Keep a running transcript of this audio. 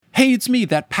Hey, it's me,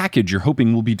 that package you're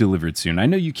hoping will be delivered soon. I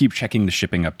know you keep checking the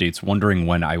shipping updates, wondering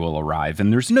when I will arrive,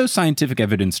 and there's no scientific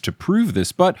evidence to prove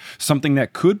this, but something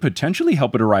that could potentially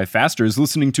help it arrive faster is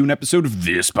listening to an episode of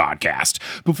this podcast.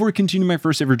 Before I continue my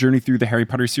first ever journey through the Harry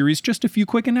Potter series, just a few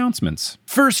quick announcements.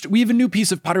 First, we have a new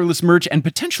piece of Potterless merch and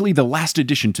potentially the last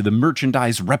addition to the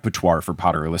merchandise repertoire for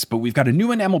Potterless, but we've got a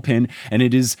new enamel pin, and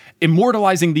it is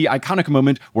immortalizing the iconic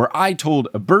moment where I told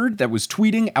a bird that was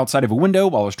tweeting outside of a window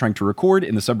while I was trying to record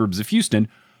in the suburbs of Houston,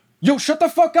 "Yo, shut the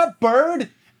fuck up, bird!"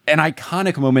 An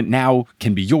iconic moment now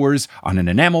can be yours on an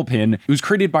enamel pin. It was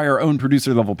created by our own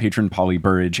producer-level patron, Polly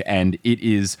Burridge, and it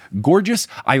is gorgeous.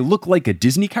 I look like a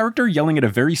Disney character yelling at a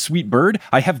very sweet bird.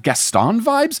 I have Gaston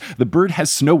vibes. The bird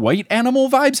has Snow White animal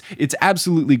vibes. It's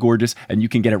absolutely gorgeous, and you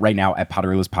can get it right now at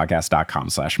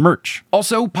potterlesspodcast.com/merch.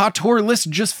 Also, Potterless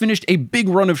just finished a big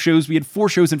run of shows. We had 4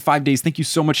 shows in 5 days. Thank you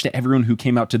so much to everyone who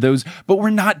came out to those, but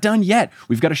we're not done yet.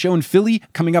 We've got a show in Philly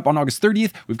coming up on August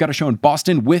 30th. We've got a show in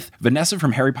Boston with Vanessa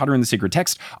from Harry Potter and the Sacred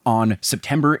Text on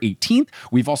September 18th.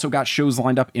 We've also got shows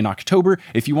lined up in October.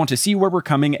 If you want to see where we're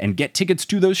coming and get tickets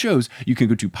to those shows, you can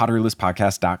go to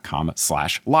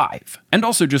potterlesspodcast.com/live. And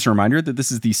also just a reminder that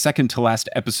this is the second to last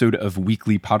episode of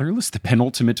Weekly Potterless, the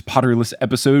penultimate Potterless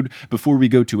episode before we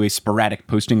go to a sporadic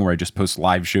posting where I just post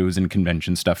live shows and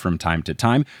convention stuff from time to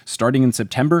time. Starting in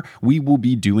September, we will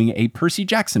be doing a Percy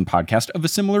Jackson podcast of a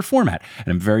similar format, and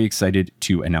I'm very excited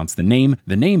to announce the name.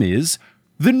 The name is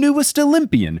The Newest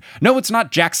Olympian. No, it's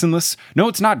not Jacksonless. No,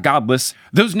 it's not Godless.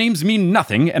 Those names mean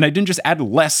nothing, and I didn't just add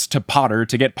less to Potter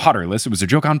to get Potterless. It was a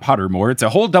joke on Pottermore. It's a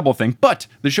whole double thing, but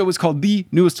the show is called The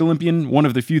Newest Olympian. One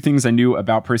of the few things I knew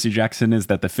about Percy Jackson is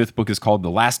that the 5th book is called The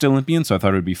Last Olympian, so I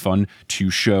thought it would be fun to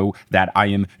show that I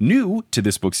am new to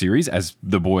this book series as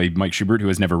the boy Mike Schubert who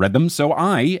has never read them, so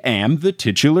I am the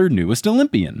titular Newest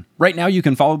Olympian. Right now, you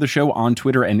can follow the show on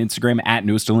Twitter and Instagram at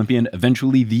Newest Olympian.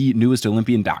 Eventually,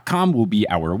 thenewestolympian.com will be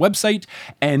our website,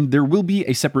 and there will be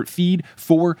a separate feed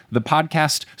for the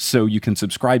podcast, so you can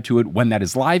subscribe to it when that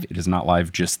is live. It is not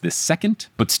live just this second,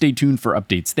 but stay tuned for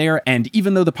updates there. And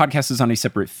even though the podcast is on a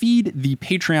separate feed, the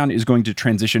Patreon is going to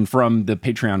transition from the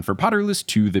Patreon for Potterless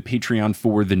to the Patreon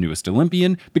for The Newest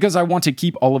Olympian, because I want to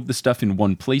keep all of the stuff in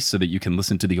one place so that you can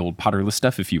listen to the old Potterless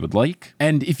stuff if you would like.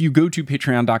 And if you go to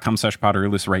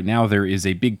patreon.com/Potterless right now, there is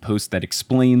a big post that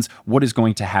explains what is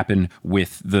going to happen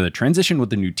with the transition, what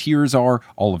the new tiers are,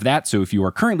 all of that. So if you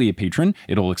are currently a patron,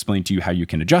 it'll explain to you how you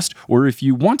can adjust, or if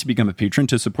you want to become a patron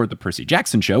to support the Percy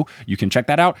Jackson show, you can check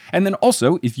that out. And then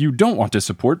also, if you don't want to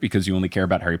support because you only care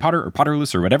about Harry Potter or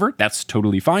Potterless or whatever, that's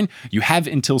totally fine. You have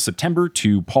until September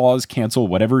to pause, cancel,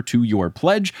 whatever to your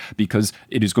pledge, because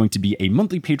it is going to be a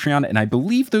monthly Patreon, and I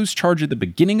believe those charge at the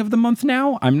beginning of the month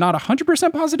now. I'm not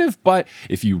 100% positive, but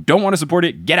if you don't want to support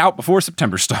it, get out before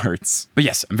September starts. But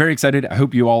yes, I'm very excited. I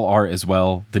hope you all are as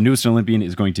well. The Newest Olympian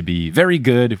is going to be very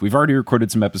good. We've already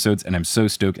recorded some episodes, and I'm so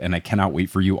stoked, and I cannot wait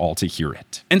for you all to hear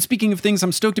it. And speaking of things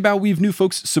I'm stoked about, we have new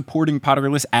folks supporting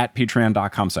Potterless at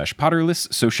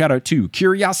patreon.com/Potterless. So shout out to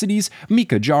Curiosities,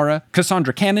 Mika Jara,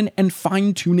 Cassandra Cannon, and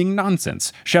Fine Tuning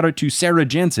Nonsense. Shout out to Sarah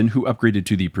Jansen, who upgraded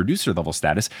to the producer level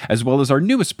status, as well as our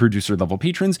newest producer level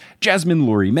patrons, Jasmine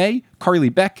Laurie May, Carly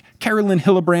Beck, Carolyn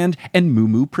Hillebrand, and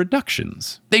Moo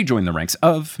Productions. They join the ranks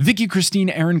of Vicky Christine,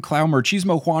 Aaron Clow,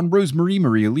 Marchismo Juan, Rosemary,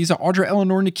 Maria Lisa, Audra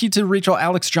Eleanor, Nikita, Rachel,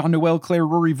 Alex, John Noel, Claire,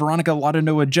 Rory, Veronica, Lotta,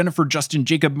 Noah, Jennifer, Justin,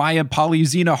 Jacob, Maya, Polly,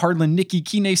 Zena, Harlan, Nikki,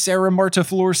 Kine, Sarah, Marta,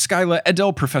 Flor, Skyla,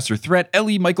 Edel, Professor Threat,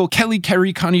 Ellie, Michael, Kelly,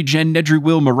 Carrie, Connie, Jen, Nedry,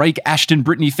 Will, Marike, Ashton,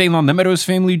 Brittany, Phelan, The Meadows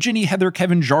Family, Ginny, Heather,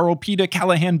 Kevin, Jarl, Peta,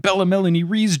 Callahan, Bella, Melanie,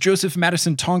 Rees, Joseph,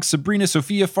 Madison, Tonks, Sabrina,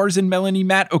 Sophia, Farzan, Melanie,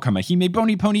 Matt, Okamahime,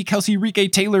 Bony Pony, Kelsey,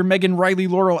 Rike, Taylor, Megan, Riley,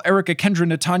 Laurel, Erica,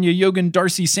 Kendra, Natanya, Yogan,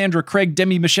 Darcy, Sandra, Craig,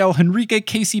 Demi, Michelle, Henrique,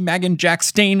 Casey, Megan, Jack,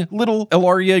 Stain, Little,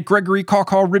 Ilaria, Gregory,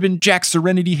 Caw, Ribbon, Jack,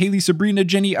 Serenity, Haley, Sabrina,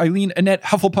 Jenny, Eileen, Annette,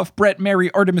 Hufflepuff, Brett,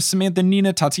 Mary, Artemis, Samantha,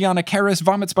 Nina, Tatiana, Karis,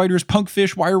 Vomit Spiders,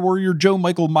 Punkfish, Wire Warrior, Joe,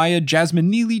 Michael, Maya, Jasmine,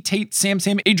 Neely, Tate, Sam,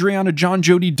 Adriana, John,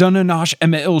 Jody, Dunna, Nosh,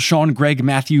 Emma, Il, Sean, Greg,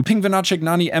 Matthew, Ping, Vanachek,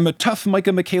 Nani, Emma, Tuff,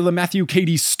 Micah, Michaela, Matthew,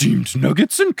 Katie, Steamed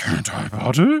Nuggets, and Can't I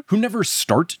Potter, who never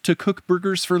start to cook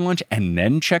burgers for lunch and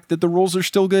then check that the rolls are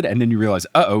still good, and then you realize,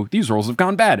 uh-oh, these rolls have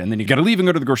gone bad, and then you gotta leave and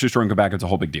go to the grocery store and go back. It's a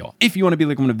whole big deal. If you want to be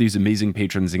like one of these amazing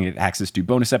patrons and get access to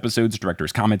bonus episodes,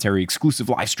 director's commentary, exclusive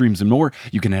live streams, and more,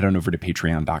 you can head on over to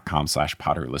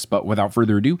patreon.com/Potterless. But without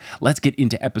further ado, let's get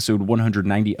into episode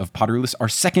 190 of Potterless, our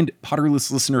second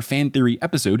Potterless listener fan theory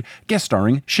episode, guest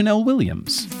starring Chanel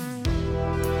Williams.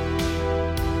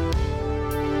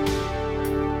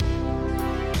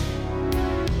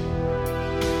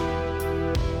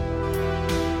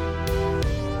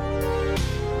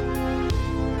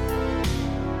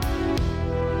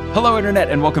 Hello, Internet,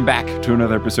 and welcome back to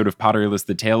another episode of Potterless,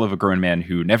 the tale of a grown man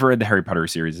who never read the Harry Potter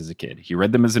series as a kid. He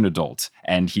read them as an adult,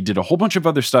 and he did a whole bunch of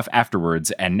other stuff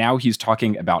afterwards, and now he's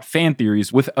talking about fan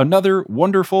theories with another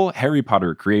wonderful Harry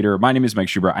Potter creator. My name is Mike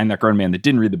Schubert. I'm that grown man that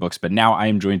didn't read the books, but now I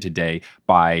am joined today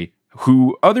by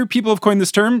who other people have coined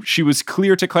this term. She was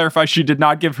clear to clarify she did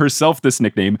not give herself this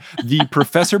nickname, the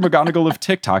Professor McGonagall of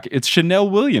TikTok. It's Chanel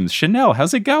Williams. Chanel,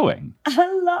 how's it going?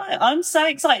 Hello, I'm so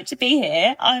excited to be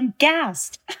here. I'm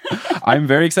gassed. I'm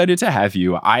very excited to have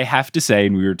you. I have to say,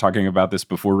 and we were talking about this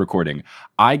before recording,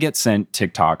 I get sent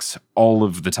TikToks all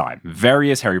of the time,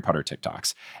 various Harry Potter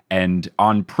TikToks. And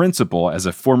on principle, as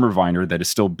a former Viner that is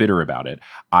still bitter about it,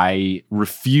 I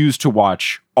refuse to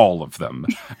watch all of them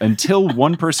until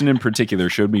one person in particular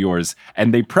showed me yours,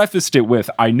 and they prefaced it with,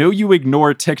 I know you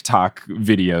ignore TikTok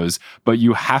videos, but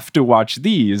you have to watch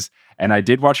these. And I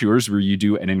did watch yours where you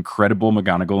do an incredible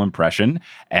McGonagall impression.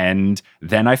 And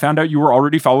then I found out you were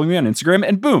already following me on Instagram,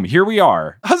 and boom, here we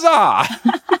are. Huzzah!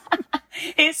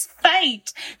 It's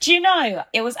fate. Do you know,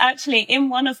 it was actually in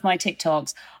one of my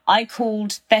TikToks, I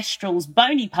called Thestrals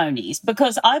bony ponies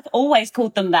because I've always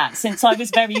called them that since I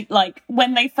was very,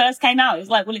 when they first came out, it was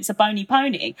like, well, it's a bony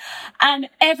pony. And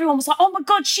everyone was like, oh my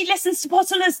God, she listens to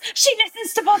Potterless. She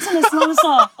listens to Potterless. And I was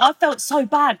like, I felt so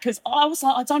bad because I was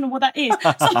like, I don't know what that is. So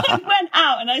I went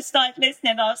out and I started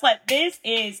listening. And I was like, this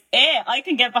is it. I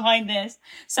can get behind this.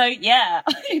 So yeah,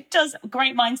 it does.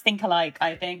 Great minds think alike,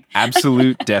 I think.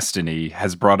 Absolute destiny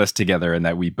has brought us together in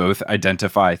that we both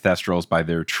identify Thestrals by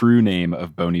their true name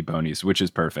of bony bonies, which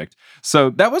is perfect. So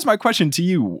that was my question to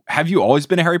you. Have you always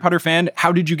been a Harry Potter fan?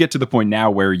 How did you get to the point now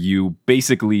where you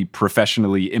basically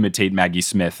professionally imitate Maggie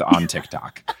Smith on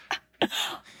TikTok?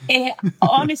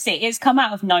 Honestly, it's come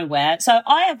out of nowhere. So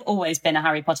I have always been a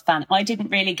Harry Potter fan. I didn't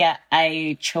really get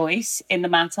a choice in the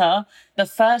matter. The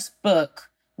first book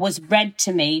was read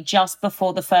to me just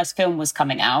before the first film was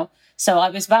coming out. So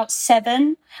I was about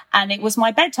 7 and it was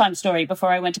my bedtime story before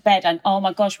I went to bed. And oh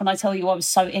my gosh, when I tell you I was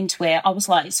so into it, I was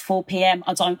like, it's 4 p.m.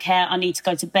 I don't care. I need to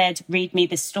go to bed. Read me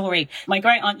this story. My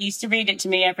great aunt used to read it to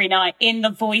me every night in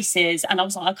the voices. And I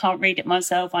was like, I can't read it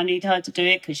myself. I need her to do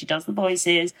it because she does the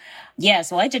voices. Yeah.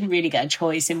 So I didn't really get a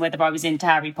choice in whether I was into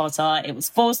Harry Potter. It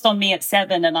was forced on me at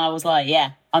 7 and I was like,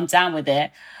 yeah, I'm down with it.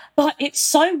 But it's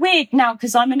so weird now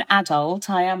because I'm an adult.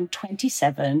 I am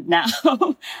 27 now.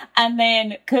 And then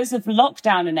because of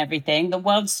lockdown and everything, the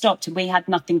world stopped and we had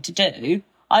nothing to do.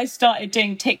 I started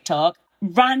doing TikTok,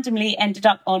 randomly ended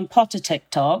up on Potter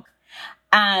TikTok,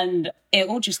 and it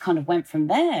all just kind of went from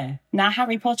there. Now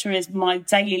Harry Potter is my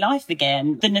daily life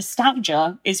again. The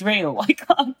nostalgia is real. I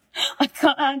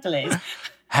can't handle it.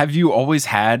 Have you always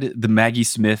had the Maggie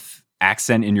Smith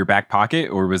accent in your back pocket,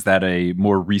 or was that a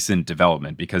more recent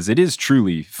development? Because it is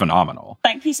truly phenomenal.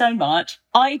 Thank you so much.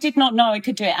 I did not know I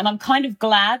could do it, and I'm kind of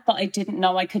glad that I didn't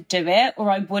know I could do it,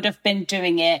 or I would have been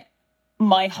doing it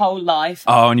my whole life.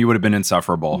 Oh, and you would have been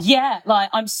insufferable. Yeah,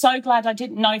 I'm so glad I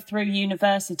didn't know through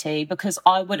university because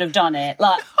I would have done it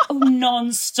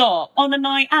non-stop on a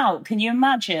night out. Can you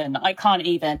imagine? I can't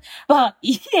even. But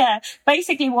yeah,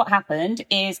 basically what happened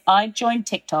is I joined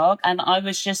TikTok and I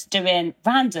was just doing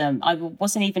random. I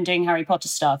wasn't even doing Harry Potter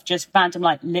stuff, just random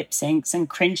lip syncs and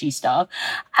cringy stuff.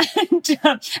 And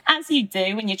as you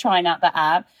do when you're trying out the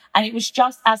app. And it was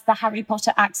just as the Harry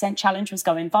Potter accent challenge was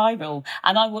going viral.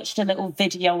 And I watched a little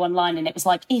video online and it was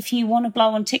like, if you want to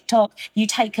blow on TikTok, you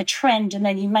take a trend and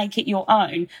then you make it your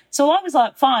own. So I was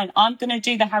like, fine, I'm going to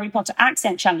do the Harry Potter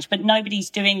accent challenge, but nobody's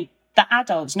doing the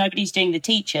adults. Nobody's doing the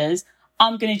teachers.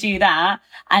 I'm going to do that.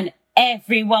 And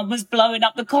everyone was blowing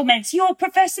up the comments. Your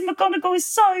Professor McGonagall is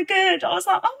so good. I was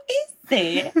like, oh, is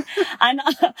it? And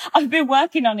I've been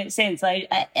working on it since.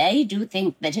 I do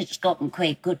think that it's gotten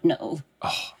quite good now.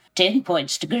 Oh. 10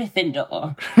 points to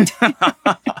Gryffindor.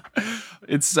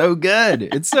 It's so good.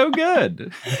 It's so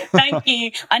good. Thank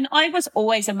you. And I was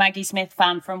always a Maggie Smith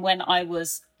fan from when I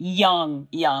was young.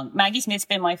 Maggie Smith's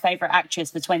been my favourite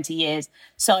actress for 20 years.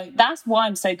 So that's why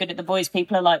I'm so good at the voice.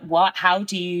 People are like, what? How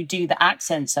do you do the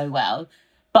accent so well?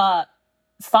 But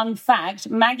fun fact,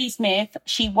 Maggie Smith,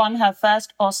 she won her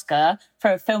first Oscar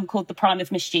for a film called The Prime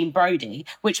of Miss Jean Brodie,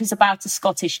 which was about a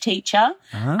Scottish teacher.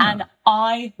 Ah. And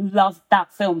I loved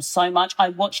that film so much. I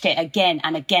watched it again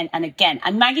and again and again.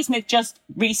 And Maggie Smith just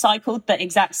recycled the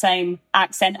exact same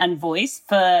accent and voice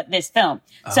for this film.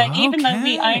 So even though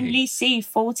we only see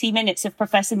 40 minutes of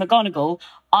Professor McGonagall,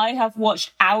 I have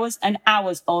watched hours and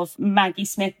hours of Maggie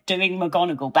Smith doing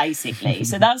McGonagall, basically.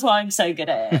 So that's why I'm so good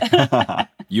at it.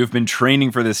 You've been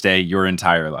training for this day your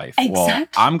entire life. Exactly. Well,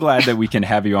 I'm glad that we can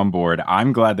have you on board.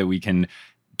 I'm glad that we can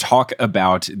talk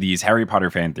about these Harry Potter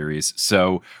fan theories.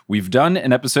 So we've done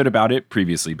an episode about it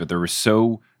previously, but there were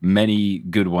so many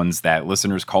good ones that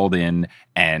listeners called in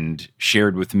and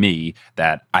shared with me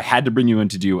that I had to bring you in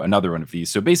to do another one of these.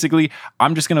 So basically,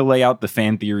 I'm just going to lay out the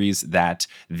fan theories that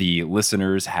the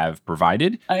listeners have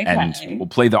provided, and we'll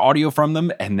play the audio from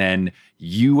them, and then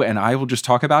you and I will just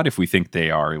talk about if we think they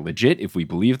are legit, if we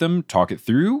believe them, talk it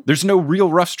through. There's no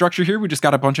real rough structure here. We just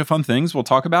got a bunch of fun things. We'll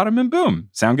talk about them and boom.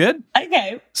 Sound good?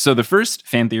 Okay. So the first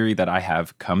fan theory that I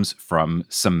have comes from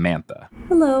Samantha.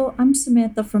 Hello, I'm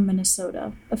Samantha from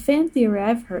Minnesota. A fan theory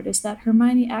I've heard is that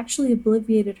Hermione actually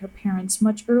obliviated her parents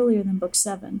much earlier than Book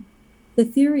 7. The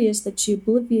theory is that she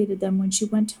obliviated them when she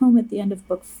went home at the end of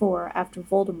Book 4 after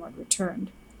Voldemort returned.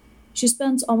 She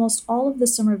spends almost all of the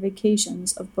summer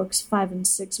vacations of Books 5 and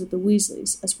 6 with the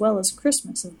Weasleys, as well as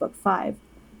Christmas of Book 5.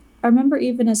 I remember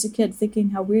even as a kid thinking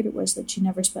how weird it was that she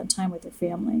never spent time with her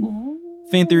family.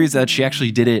 Fan theory is that she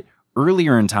actually did it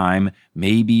earlier in time.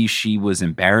 Maybe she was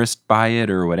embarrassed by it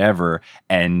or whatever,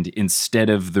 and instead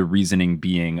of the reasoning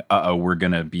being, we're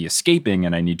going to be escaping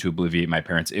and I need to obliviate my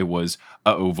parents, it was,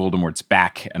 Voldemort's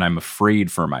back and I'm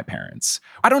afraid for my parents.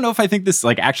 I don't know if I think this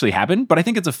actually happened, but I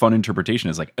think it's a fun interpretation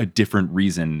as a different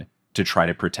reason to try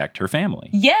to protect her family.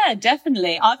 Yeah,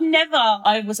 definitely.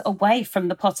 I was away from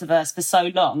the Potterverse for so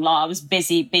long. I was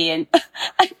busy being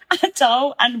an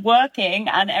adult and working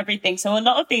and everything. So a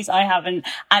lot of these I haven't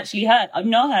actually heard. I've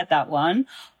not heard that one.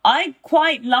 I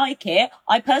quite like it.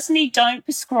 I personally don't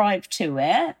prescribe to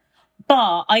it,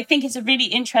 but I think it's a really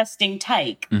interesting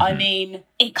take. Mm-hmm. I mean,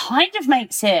 it kind of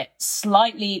makes it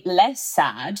slightly less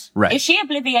sad. Right. If she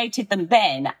obliviated them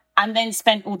then, and then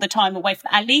spent all the time away from,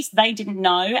 at least they didn't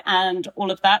know and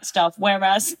all of that stuff.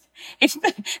 Whereas if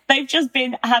they've just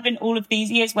been having all of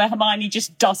these years where Hermione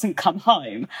just doesn't come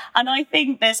home. And I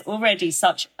think there's already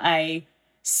such a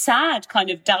sad kind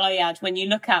of dyad when you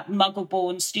look at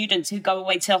Muggle-born students who go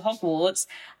away to Hogwarts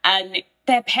and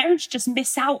their parents just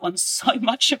miss out on so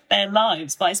much of their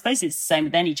lives. But I suppose it's the same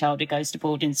with any child who goes to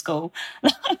boarding school.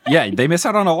 Yeah, they miss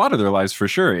out on a lot of their lives for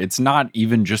sure. It's not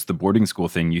even just the boarding school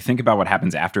thing. You think about what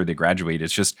happens after they graduate.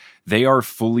 It's just they are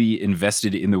fully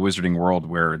invested in the wizarding world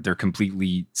where they're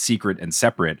completely secret and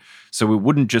separate. So it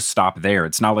wouldn't just stop there.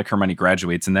 It's not like Hermione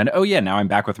graduates and then, oh yeah, now I'm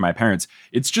back with my parents.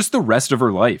 It's just the rest of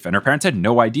her life. And her parents had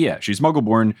no idea. She's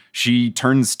Muggle-born. She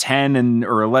turns 10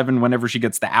 or 11 whenever she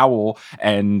gets the owl.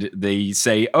 And they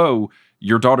say, oh,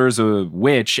 your daughter's a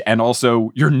witch, and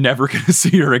also you're never going to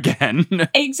see her again.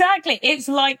 Exactly. It's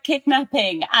like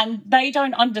kidnapping, and they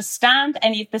don't understand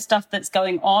any of the stuff that's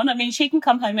going on. I mean, she can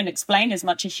come home and explain as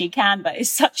much as she can, but it's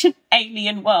such an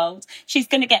alien world. She's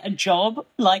going to get a job,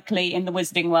 likely, in the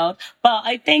wizarding world. But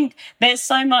I think there's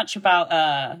so much about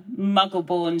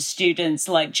Muggle-born students,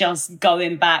 just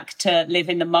going back to live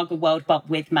in the Muggle world, but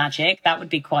with magic. That would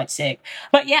be quite sick.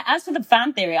 But yeah, as for the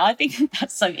fan theory, I think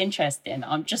that's so interesting.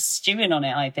 I'm just stewing on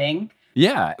it, I think.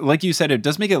 Yeah, like you said, it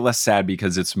does make it less sad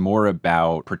because it's more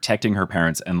about protecting her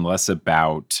parents and less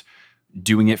about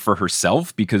doing it for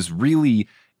herself, because really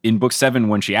in book 7,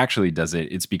 when she actually does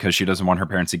it, it's because she doesn't want her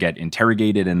parents to get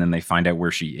interrogated and then they find out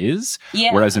where she is.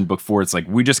 Yeah. Whereas in book 4, it's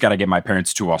we just got to get my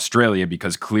parents to Australia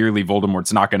because clearly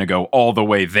Voldemort's not going to go all the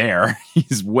way there.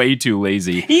 He's way too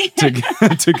lazy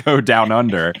to go down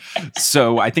under.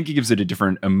 So I think it gives it a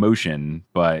different emotion.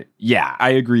 But yeah,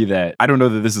 I agree that I don't know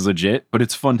that this is legit, but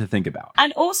it's fun to think about.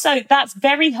 And also, that's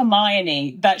very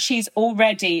Hermione that she's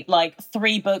already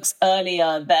 3 books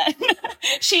earlier than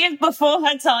she is before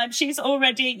her time. She's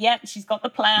already, she's got the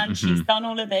plan. Mm-hmm. She's done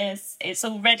all of this. It's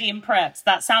already in preps.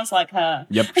 That sounds like her.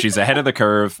 Yep, she's ahead of the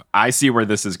curve. I see where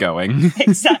this is going.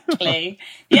 Exactly.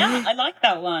 Yeah, I like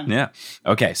that one. Yeah.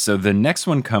 Okay, so the next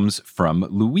one comes from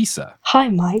Louisa. Hi,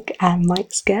 Mike and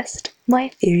Mike's guest. My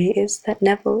theory is that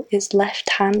Neville is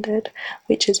left-handed,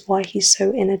 which is why he's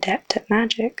so inadept at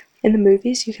magic. In the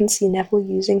movies, you can see Neville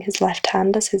using his left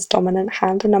hand as his dominant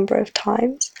hand a number of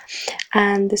times,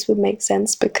 and this would make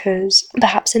sense because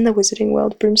perhaps in the wizarding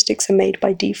world, broomsticks are made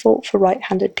by default for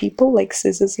right-handed people, like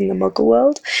scissors in the Muggle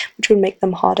world, which would make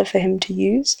them harder for him to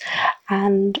use.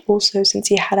 And also, since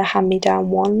he had a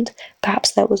hand-me-down wand,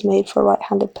 perhaps that was made for a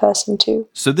right-handed person too.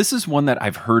 So this is one that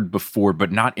I've heard before,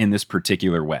 but not in this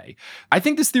particular way. I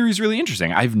think this theory is really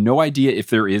interesting. I have no idea if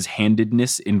there is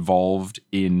handedness involved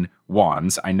in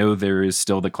wands. I know there is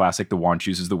still the classic, the wand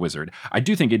chooses the wizard. I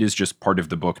do think it is just part of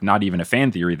the book, not even a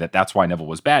fan theory, that's why Neville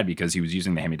was bad, because he was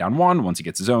using the hand-me-down wand. Once he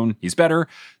gets his own, he's better.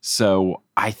 So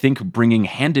I think bringing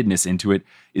handedness into it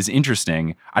is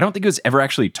interesting. I don't think it was ever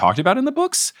actually talked about in the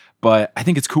books, but I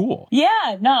think it's cool.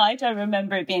 Yeah, no, I don't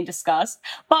remember it being discussed.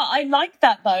 But I like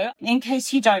that, though. In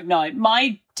case you don't know,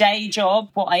 my day job,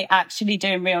 what I actually do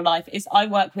in real life, is I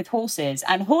work with horses,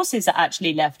 and horses are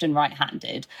actually left and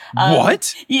right-handed.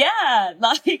 What? Yeah,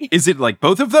 like... Is it like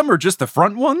both of them or just the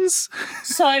front ones?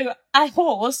 So a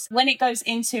horse, when it goes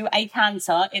into a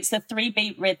canter, it's a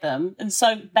 3-beat rhythm. And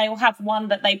so they will have one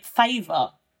that they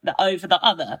favour over the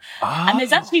other. And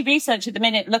there's actually research at the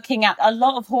minute looking at a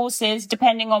lot of horses,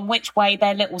 depending on which way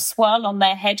their little swirl on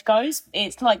their head goes,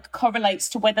 it's like correlates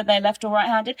to whether they're left or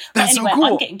right-handed. But That's anyway, so cool.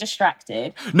 I'm getting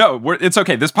distracted. No, it's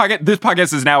okay. This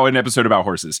podcast is now an episode about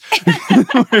horses.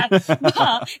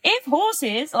 But if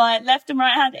horses like left and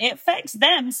right-handed, it affects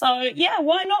them. So yeah,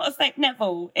 why not affect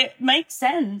Neville? It makes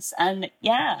sense. And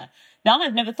yeah. No,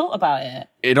 I've never thought about it.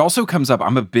 It also comes up,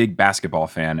 I'm a big basketball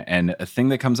fan, and a thing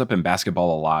that comes up in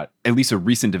basketball a lot, at least a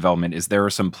recent development, is there are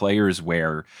some players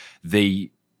where they,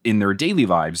 in their daily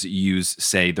lives, use,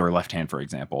 say, their left hand, for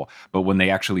example, but when they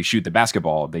actually shoot the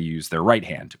basketball, they use their right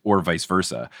hand, or vice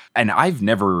versa. And I've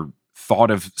never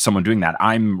thought of someone doing that.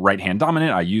 I'm right hand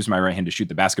dominant. I use my right hand to shoot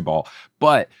the basketball.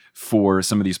 But for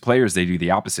some of these players, they do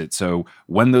the opposite. So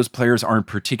when those players aren't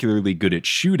particularly good at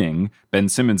shooting, Ben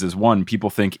Simmons is one, people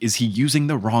think, is he using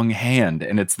the wrong hand?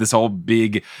 And it's this whole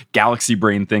big galaxy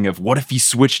brain thing of what if he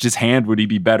switched his hand, would he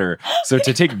be better? So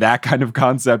to take that kind of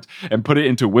concept and put it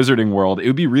into Wizarding World, it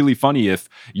would be really funny if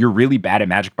you're really bad at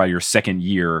Magic by your second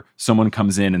year, someone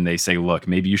comes in and they say, look,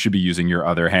 maybe you should be using your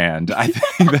other hand. I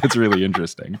think that's really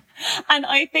interesting. And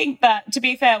I think that, to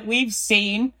be fair, we've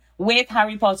seen with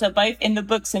Harry Potter, both in the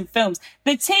books and films,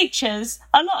 the teachers,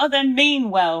 a lot of them mean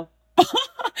well.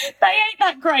 They ain't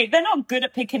that great. They're not good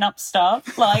at picking up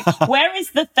stuff. Like, where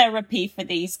is the therapy for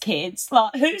these kids?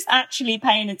 Like, who's actually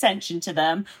paying attention to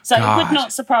them? So It would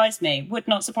not surprise me. Would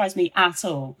not surprise me at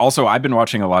all. Also, I've been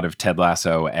watching a lot of Ted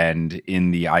Lasso, and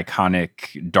in the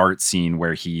iconic dart scene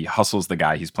where he hustles the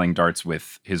guy, he's playing darts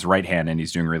with his right hand and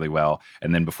he's doing really well.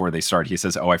 And then before they start, he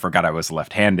says, oh, I forgot I was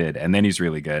left-handed. And then he's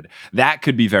really good. That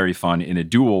could be very fun in a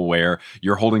duel where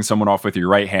you're holding someone off with your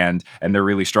right hand and they're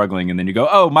really struggling. And then you go,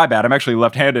 oh, my bad, I'm actually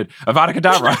left-handed. Avada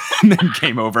Kedavra. And then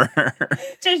game over.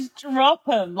 Just drop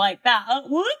him like that.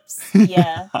 Whoops.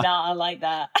 Yeah, no, I like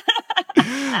that.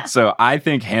 So I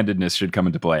think handedness should come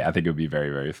into play. I think it would be very,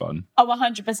 very fun. Oh,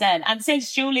 100%. And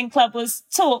since Dueling Club was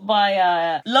taught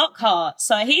by Lockhart,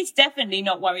 so he's definitely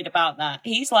not worried about that.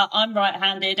 He's like, I'm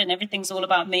right-handed and everything's all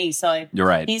about me. So you're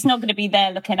right. He's not going to be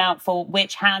there looking out for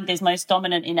which hand is most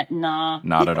dominant in it. Nah.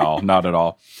 Not at all. Not at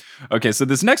all. Okay, so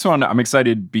this next one, I'm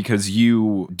excited because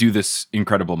you do this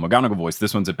incredible McGonagall voice.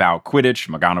 This one's about Quidditch.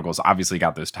 McGonagall's obviously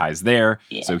got those ties there.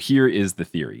 Yeah. So here is the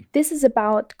theory. This is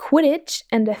about Quidditch,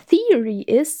 and the theory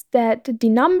is that the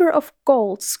number of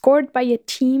goals scored by a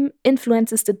team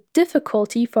influences the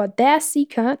difficulty for their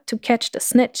seeker to catch the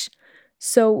snitch.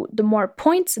 So the more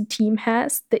points a team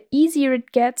has, the easier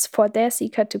it gets for their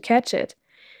seeker to catch it.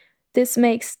 This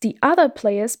makes the other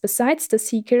players besides the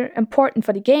seeker important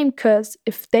for the game, because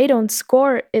if they don't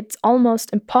score, it's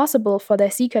almost impossible for their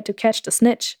seeker to catch the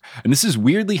snitch. And this is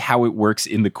weirdly how it works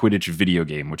in the Quidditch video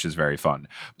game, which is very fun.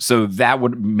 So that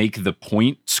would make the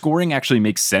point scoring actually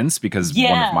make sense, because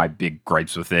one of my big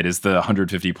gripes with it is the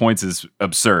 150 points is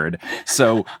absurd.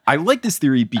 So I like this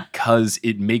theory because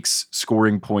it makes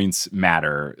scoring points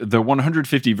matter. The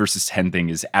 150 versus 10 thing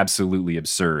is absolutely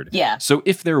absurd. Yeah. So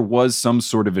if there was some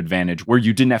sort of advantage where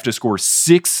you didn't have to score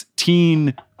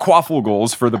 16 quaffle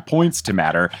goals for the points to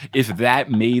matter, if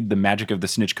that made the magic of the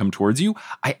snitch come towards you,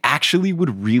 I actually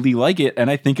would really like it,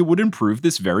 and I think it would improve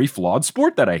this very flawed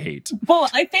sport that I hate. Well,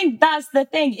 I think that's the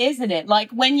thing, isn't it? Like,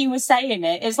 when you were saying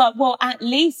it, it's like, well, at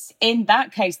least in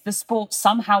that case, the sport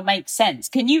somehow makes sense.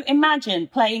 Can you imagine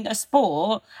playing a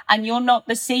sport and you're not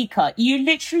the seeker? You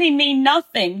literally mean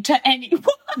nothing to anyone.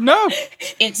 No.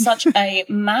 It's such a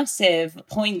massive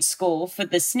point score for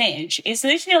the snitch. It's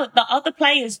literally like the other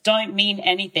players don't mean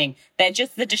anything. They're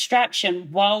just the distraction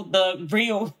while the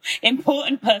real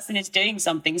important person is doing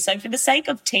something. So for the sake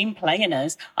of team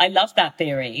players, I love that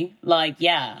theory. Like,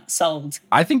 yeah, sold.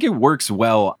 I think it works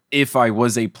well if I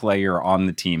was a player on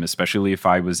the team, especially if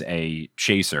I was a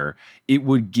chaser. It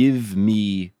would give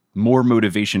me more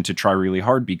motivation to try really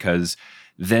hard, because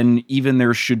then even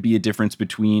there should be a difference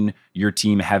between your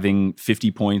team having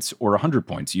 50 points or 100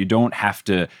 points. You don't have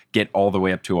to get all the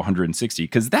way up to 160,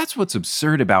 because that's what's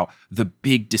absurd about the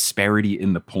big disparity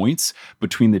in the points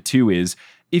between the two is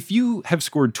if you have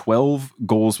scored 12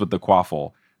 goals with the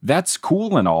quaffle, that's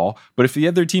cool and all, but if the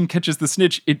other team catches the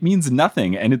snitch, it means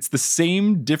nothing. And it's the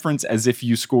same difference as if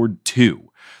you scored 2.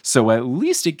 So at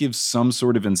least it gives some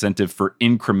sort of incentive for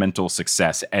incremental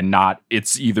success and not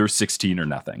it's either 16 or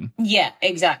nothing. Yeah,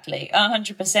 exactly.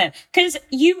 100%. Because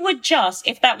you would just,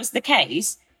 if that was the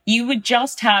case, you would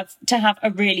just have to have a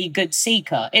really good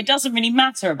seeker. It doesn't really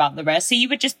matter about the rest. So you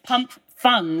would just pump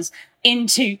funds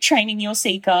into training your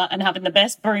seeker and having the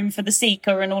best broom for the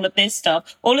seeker and all of this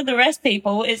stuff. All of the rest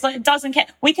people, it's like, it doesn't care.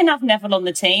 We can have Neville on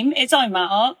the team. It don't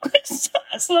matter.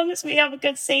 As long as we have a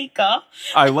good seeker.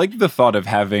 I like the thought of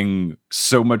having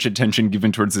so much attention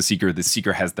given towards the seeker. The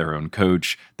seeker has their own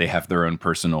coach. They have their own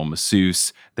personal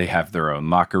masseuse. They have their own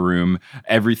locker room.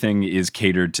 Everything is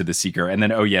catered to the seeker. And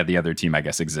then, oh yeah, the other team, I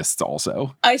guess, exists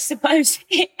also. I suppose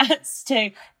it adds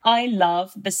to, I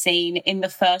love the scene in the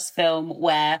first film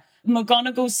where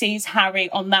McGonagall sees Harry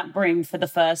on that broom for the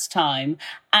first time,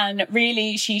 and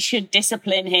really she should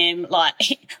discipline him.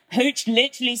 Like, Hooch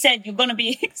literally said, you're going to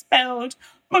be expelled.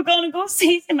 McGonagall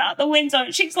sees him out the window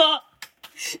and she's like,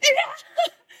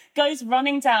 yeah! Goes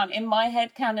running down. In my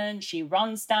headcanon, she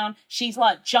runs down. She's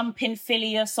like jumping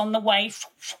Phileas on the way.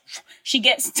 She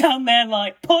gets down there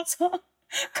like, Potter,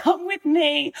 come with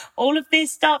me. All of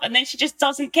this stuff. And then she just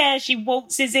doesn't care. She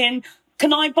waltzes in.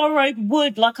 Can I borrow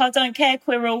wood? Like, I don't care,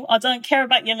 Quirrell. I don't care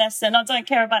about your lesson. I don't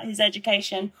care about his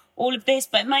education. All of this.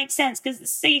 But it makes sense because the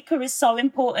seeker is so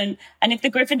important. And if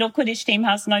the Gryffindor Quidditch team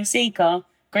has no seeker,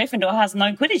 Gryffindor has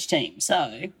no Quidditch team.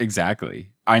 So exactly.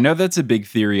 I know that's a big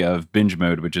theory of Binge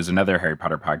Mode, which is another Harry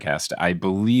Potter podcast. I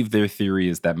believe their theory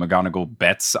is that McGonagall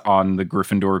bets on the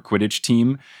Gryffindor Quidditch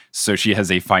team, so she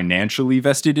has a financially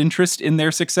vested interest in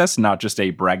their success, not just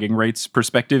a bragging rights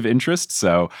perspective interest.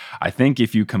 So I think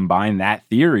if you combine that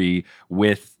theory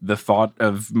with the thought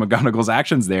of McGonagall's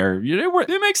actions there,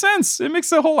 it makes sense. It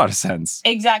makes a whole lot of sense.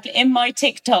 Exactly. In my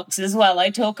TikToks as well,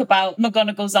 I talk about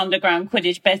McGonagall's underground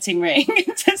Quidditch betting ring.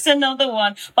 That's another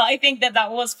one. But I think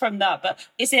that was from that. But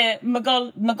is it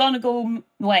McGonagall?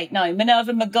 Wait, no,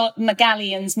 Minerva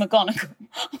McGallions McGonagall.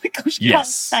 Oh my gosh, I can't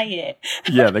say it.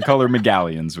 Yeah, they call her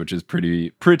McGallions, which is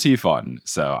pretty fun.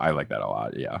 So I like that a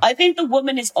lot, yeah. I think the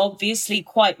woman is obviously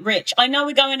quite rich. I know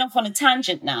we're going off on a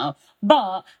tangent now,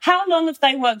 but how long have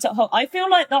they worked at Hogwarts? I feel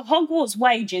like the Hogwarts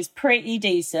wage is pretty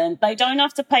decent. They don't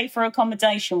have to pay for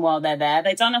accommodation while they're there.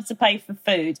 They don't have to pay for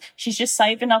food. She's just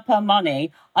saving up her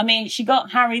money. I mean, she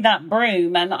got Harry that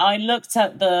broom, and I looked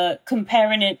at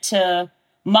comparing it to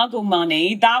Muggle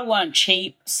money. That weren't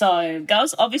cheap. So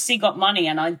girls obviously got money,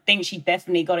 and I think she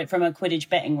definitely got it from a Quidditch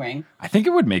betting ring. I think it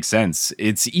would make sense.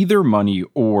 It's either money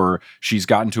or she's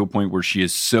gotten to a point where she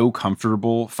is so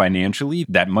comfortable financially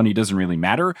that money doesn't really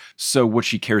matter. So what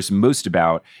she cares most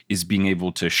about is being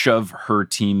able to shove her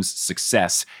team's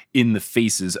success in the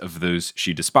faces of those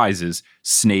she despises,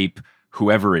 Snape,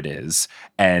 whoever it is,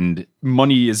 and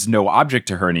money is no object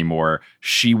to her anymore.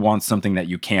 She wants something that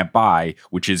you can't buy,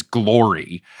 which is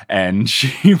glory, and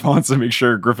she wants to make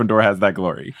sure Gryffindor has that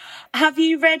glory. Have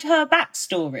you read her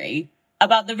backstory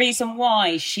about the reason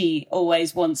why she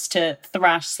always wants to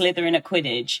thrash Slytherin at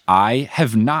Quidditch? I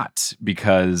have not,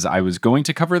 because I was going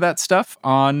to cover that stuff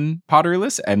on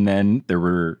Potterless, and then there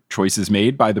were choices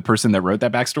made by the person that wrote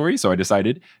that backstory, so I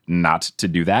decided not to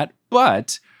do that.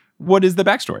 But what is the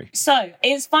backstory? So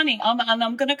it's funny, and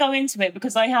I'm going to go into it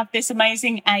because I have this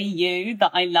amazing AU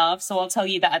that I love. So I'll tell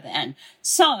you that at the end.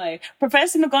 So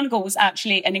Professor McGonagall was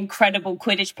actually an incredible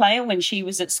Quidditch player when she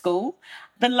was at school.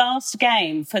 The last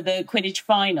game for the Quidditch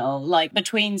final, like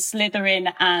between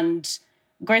Slytherin and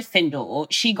Gryffindor,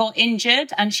 she got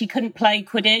injured and she couldn't play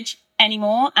Quidditch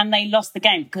anymore, and they lost the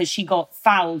game because she got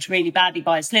fouled really badly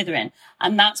by Slytherin,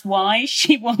 and that's why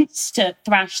she wants to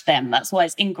thrash them. That's why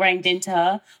it's ingrained into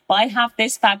her. But I have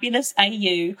this fabulous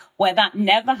AU where that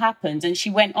never happened, and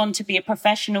she went on to be a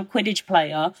professional Quidditch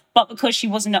player, but because she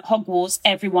wasn't at Hogwarts,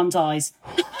 everyone dies.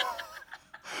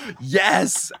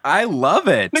 Yes, I love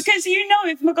it. Because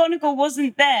if McGonagall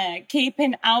wasn't there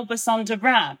keeping Albus under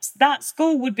wraps, that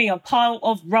school would be a pile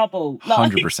of rubble.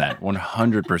 100%,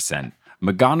 100%.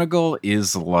 McGonagall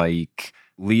is like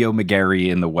Leo McGarry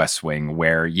in The West Wing,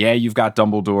 where, yeah, you've got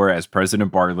Dumbledore as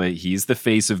President Bartlett. He's the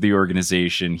face of the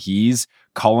organization. He's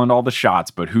calling all the shots,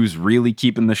 but who's really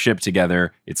keeping the ship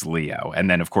together? It's Leo.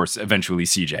 And then, of course, eventually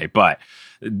CJ. But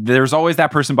there's always that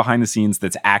person behind the scenes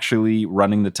that's actually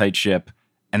running the tight ship,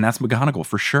 and that's McGonagall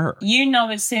for sure.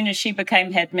 As soon as she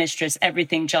became headmistress,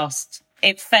 everything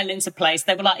it fell into place.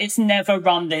 They were like, it's never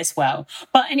run this well.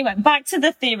 But anyway, back to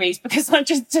the theories, because I'm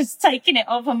just taking it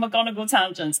off on McGonagall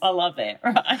tangents. I love it,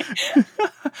 right?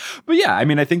 But yeah, I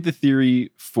mean, I think the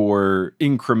theory for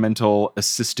incremental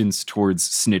assistance towards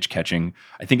snitch catching,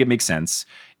 I think it makes sense.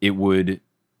 It would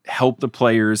help the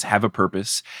players have a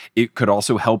purpose. It could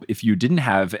also help if you didn't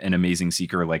have an amazing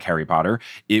seeker like Harry Potter.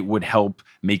 It would help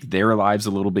make their lives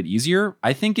a little bit easier.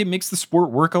 I think it makes the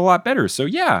sport work a lot better. So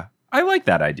yeah, I like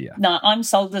that idea. No, I'm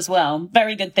sold as well.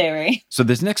 Very good theory. So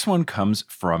this next one comes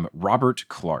from Robert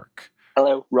Clark.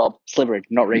 Hello, Rob. Slytherin,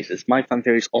 not racist. My fan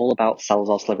theory is all about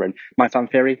Salazar Slytherin. My fan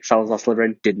theory, Salazar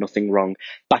Slytherin did nothing wrong.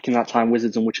 Back in that time,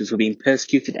 wizards and witches were being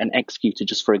persecuted and executed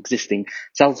just for existing.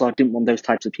 Salazar didn't want those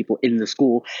types of people in the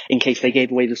school in case they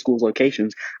gave away the school's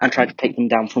locations and tried to take them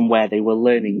down from where they were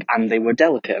learning, and they were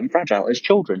delicate and fragile as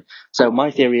children. So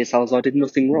my theory is Salazar did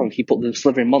nothing wrong. He put the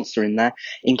Slytherin monster in there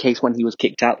in case when he was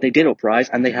kicked out, they did uprise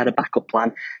and they had a backup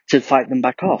plan to fight them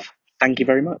back off. Thank you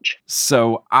very much.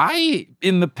 So I,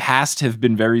 in the past, have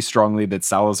been very strongly that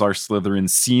Salazar Slytherin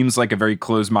seems like a very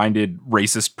close-minded,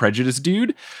 racist, prejudiced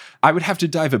dude. I would have to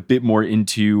dive a bit more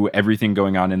into everything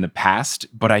going on in the past,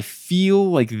 but I feel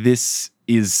like this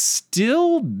is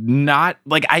still not,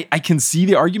 like, I can see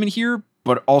the argument here,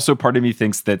 but also part of me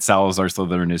thinks that Salazar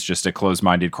Slytherin is just a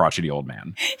close-minded, crotchety old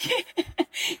man.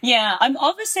 Yeah, I'm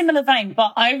of a similar vein,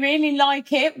 but I really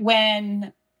like it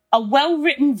when a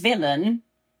well-written villain,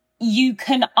 you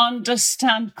can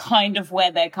understand kind of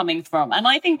where they're coming from. And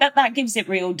I think that gives it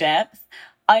real depth.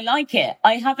 I like it.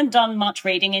 I haven't done much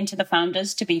reading into the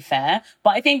Founders, to be fair,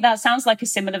 but I think that sounds like a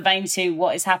similar vein to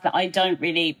what is happening. I don't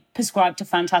really prescribe to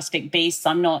Fantastic Beasts.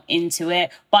 I'm not into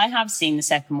it, but I have seen the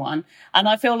second one. And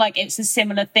I feel like it's a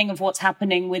similar thing of what's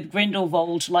happening with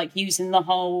Grindelwald, like using the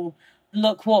whole,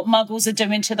 look what muggles are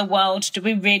doing to the world. Do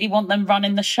we really want them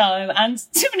running the show? And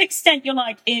to an extent, you're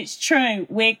like, it's true.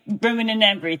 We're ruining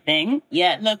everything.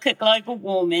 Yeah, look at global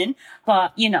warming.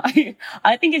 But, you know,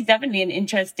 I think it's definitely an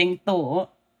interesting thought.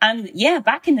 And yeah,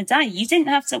 back in the day, you didn't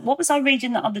have to, what was I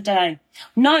reading the other day?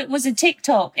 No, it was a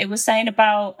TikTok. It was saying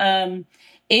about,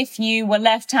 if you were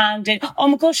left-handed, oh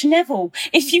my gosh, Neville,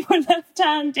 if you were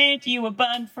left-handed, you were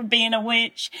burned from being a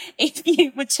witch. If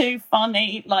you were too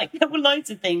funny, like there were loads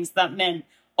of things that meant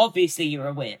obviously you're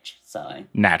a witch. So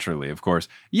naturally, of course.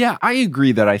 Yeah, I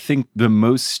agree that I think the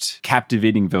most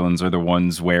captivating villains are the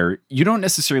ones where you don't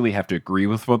necessarily have to agree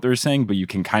with what they're saying, but you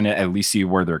can kind of at least see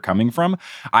where they're coming from.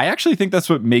 I actually think that's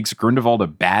what makes Grindelwald a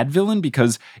bad villain,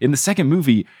 because in the second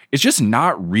movie, it's just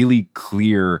not really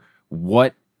clear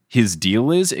what his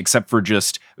deal is, except for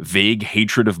just vague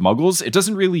hatred of muggles. It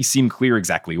doesn't really seem clear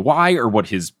exactly why or what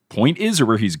his point is or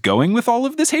where he's going with all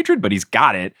of this hatred, but he's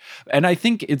got it. And I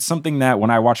think it's something that when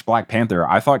I watched Black Panther,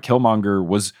 I thought Killmonger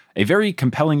was a very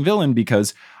compelling villain,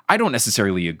 because I don't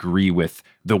necessarily agree with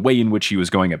the way in which he was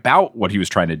going about what he was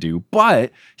trying to do,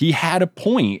 but he had a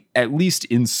point, at least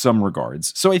in some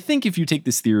regards. So I think if you take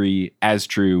this theory as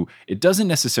true, it doesn't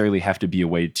necessarily have to be a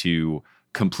way to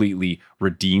completely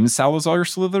redeem Salazar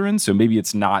Slytherin. So maybe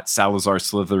it's not Salazar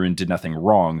Slytherin did nothing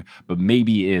wrong, but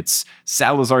maybe it's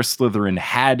Salazar Slytherin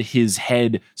had his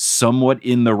head somewhat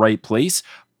in the right place,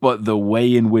 but the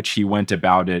way in which he went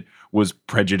about it was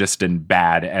prejudiced and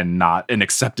bad and not an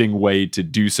accepting way to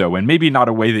do so. And maybe not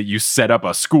a way that you set up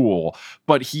a school,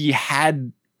 but he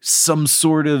had some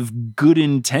sort of good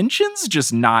intentions,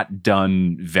 just not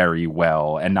done very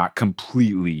well and not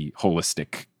completely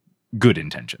holistic good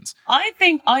intentions. I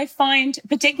think I find,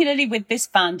 particularly with this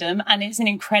fandom, and it's an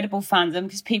incredible fandom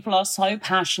because people are so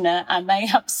passionate and they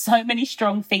have so many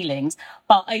strong feelings,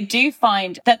 but I do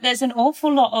find that there's an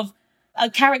awful lot of a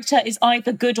character is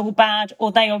either good or bad,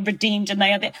 or they are redeemed and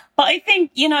they are there. But I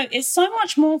think, you know, it's so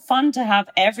much more fun to have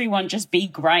everyone just be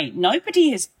great.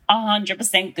 Nobody is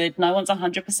 100% good. No one's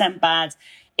 100% bad.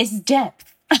 It's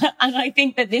depth. And I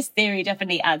think that this theory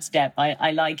definitely adds depth.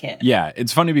 I like it. Yeah,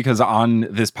 it's funny because on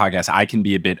this podcast, I can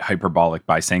be a bit hyperbolic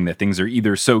by saying that things are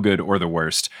either so good or the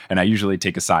worst, and I usually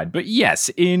take a side. But yes,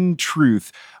 in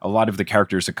truth, a lot of the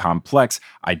characters are complex.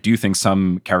 I do think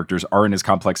some characters aren't as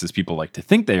complex as people like to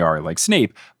think they are, like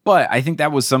Snape. But I think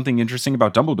that was something interesting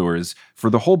about Dumbledore is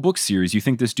for the whole book series, you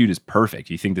think this dude is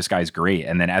perfect. You think this guy's great.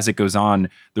 And then as it goes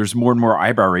on, there's more and more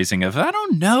eyebrow raising of, I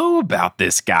don't know about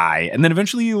this guy. And then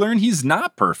eventually you learn he's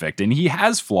not perfect and he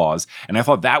has flaws. And I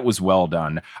thought that was well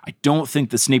done. I don't think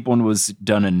the Snape one was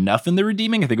done enough in the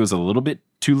redeeming. I think it was a little bit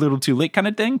too little too late kind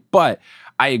of thing. But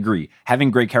I agree. Having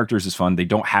great characters is fun. They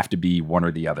don't have to be one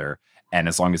or the other. And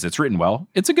as long as it's written well,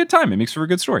 it's a good time. It makes for a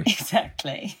good story.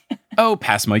 Exactly. Oh,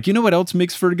 Past Mike, you know what else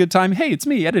makes for a good time? Hey, it's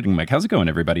me, Editing Mike. How's it going,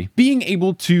 everybody? Being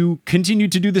able to continue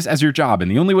to do this as your job, and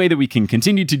the only way that we can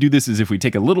continue to do this is if we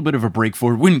take a little bit of a break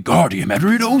for Wingardium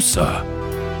Leviosa.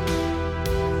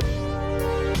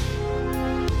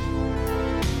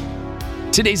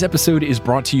 Today's episode is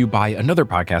brought to you by another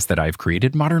podcast that I've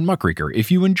created, Modern Muckraker.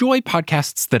 If you enjoy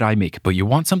podcasts that I make, but you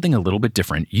want something a little bit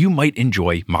different, you might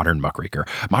enjoy Modern Muckraker.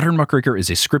 Modern Muckraker is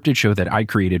a scripted show that I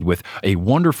created with a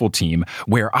wonderful team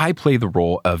where I play the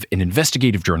role of an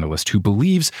investigative journalist who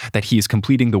believes that he is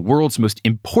completing the world's most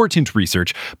important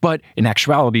research, but in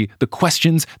actuality, the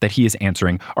questions that he is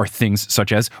answering are things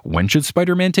such as, when should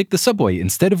Spider-Man take the subway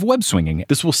instead of web swinging?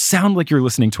 This will sound like you're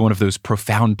listening to one of those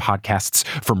profound podcasts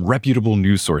from reputable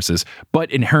news sources,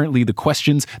 but inherently the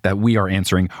questions that we are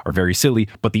answering are very silly,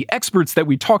 but the experts that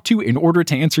we talk to in order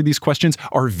to answer these questions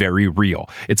are very real.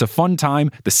 It's a fun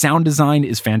time. The sound design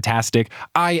is fantastic.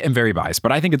 I am very biased,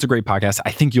 but I think it's a great podcast.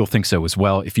 I think you'll think so as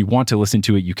well. If you want to listen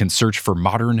to it, you can search for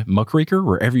Modern Muckraker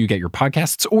wherever you get your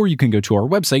podcasts, or you can go to our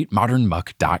website,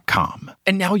 modernmuck.com.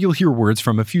 And now you'll hear words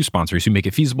from a few sponsors who make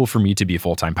it feasible for me to be a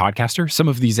full-time podcaster. Some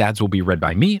of these ads will be read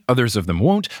by me, others of them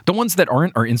won't. The ones that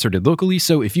aren't are inserted locally,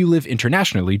 so if you live internationally,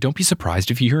 don't be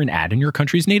surprised if you hear an ad in your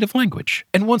country's native language.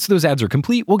 And once those ads are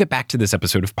complete, we'll get back to this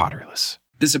episode of Potterless.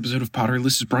 This episode of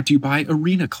Potterless is brought to you by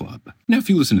Arena Club. Now, if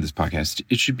you listen to this podcast,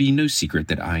 it should be no secret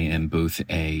that I am both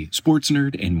a sports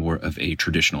nerd and more of a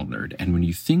traditional nerd. And when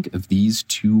you think of these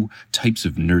two types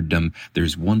of nerddom,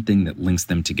 there's one thing that links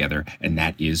them together, and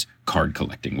that is card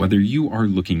collecting. Whether you are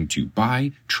looking to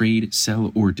buy, trade,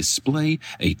 sell, or display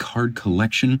a card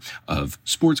collection of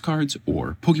sports cards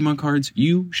or Pokemon cards,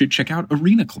 you should check out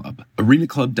Arena Club.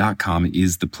 ArenaClub.com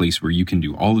is the place where you can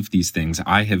do all of these things.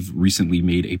 I have recently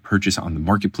made a purchase on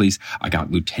the marketplace. I got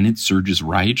Lieutenant Surge's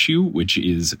Raichu, which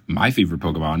is my favorite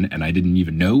Pokemon, and I didn't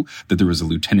even know that there was a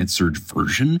Lieutenant Surge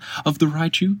version of the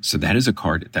Raichu. So that is a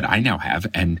card that I now have,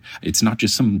 and it's not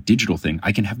just some digital thing.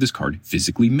 I can have this card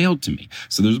physically mailed to me.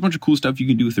 So there's a bunch of cool stuff you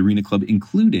can do with Arena Club,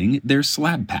 including their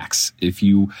slab packs. If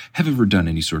you have ever done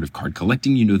any sort of card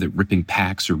collecting, you know that ripping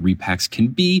packs or repacks can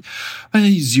be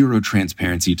a zero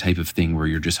transparency type of thing where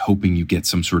you're just hoping you get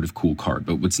some sort of cool card.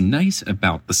 But what's nice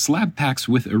about the slab packs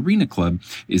with Arena Club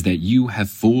is that you have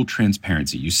full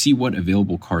transparency. You see what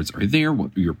available cards are there,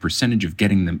 what your percentage of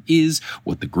getting them is,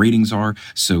 what the gradings are.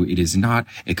 So it is not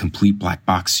a complete black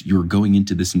box. You're going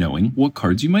into this knowing what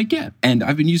cards you might get. And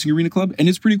I've been using Arena Club, and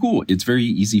it's pretty cool. It's very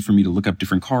easy for me to look up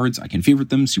different cards. I can favorite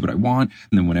them, see what I want,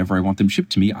 and then whenever I want them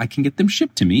shipped to me, I can get them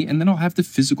shipped to me, and then I'll have the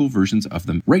physical versions of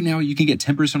them. Right now, you can get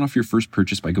 10% off your first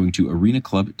purchase by going to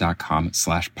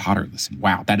arenaclub.com/potterless.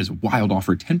 Wow, that is a wild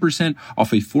offer. 10%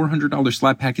 off a $400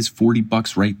 slab pack is $40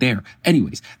 right there.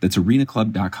 Anyways, that's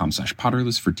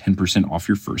arenaclub.com/potterless for 10% off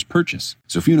your first purchase.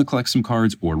 So if you want to collect some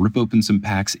cards or rip open some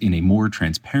packs in a more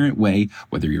transparent way,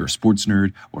 whether you're a sports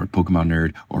nerd or a Pokemon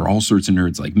nerd or all sorts of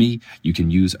nerds like me, you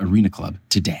can use Arena Club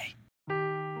today.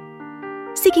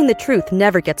 Seeking the truth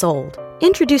never gets old.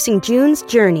 Introducing June's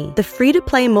Journey, the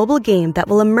free-to-play mobile game that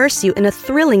will immerse you in a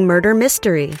thrilling murder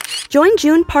mystery. Join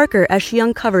June Parker as she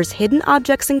uncovers hidden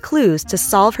objects and clues to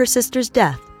solve her sister's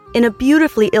death in a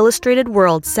beautifully illustrated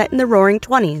world set in the Roaring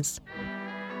 '20s.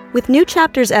 With new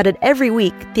chapters added every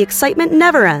week, the excitement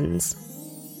never ends.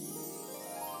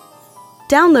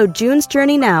 Download June's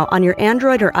Journey now on your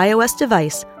Android or iOS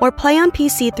device, or play on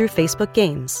PC through Facebook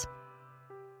Games.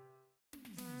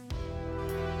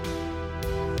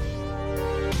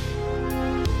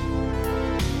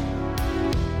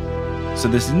 So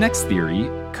this next theory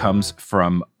comes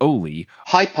from Oli.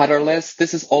 Hi Potterless,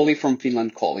 this is Oli from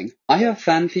Finland calling. I have a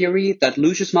fan theory that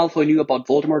Lucius Malfoy knew about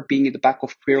Voldemort being in the back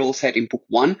of Quirrell's head in Book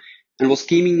 1 and was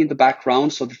scheming in the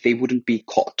background so that they wouldn't be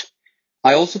caught.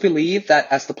 I also believe that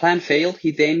as the plan failed, he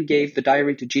then gave the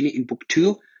diary to Ginny in Book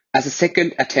 2 as a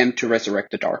second attempt to resurrect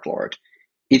the Dark Lord.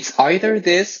 It's either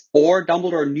this or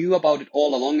Dumbledore knew about it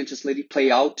all along and just let it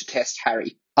play out to test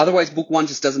Harry. Otherwise, Book 1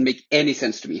 just doesn't make any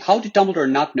sense to me. How did Dumbledore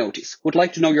not notice? Would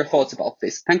like to know your thoughts about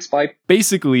this. Thanks, bye.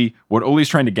 Basically, what Oli's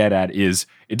trying to get at is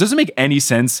it doesn't make any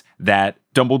sense that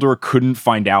Dumbledore couldn't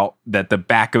find out that the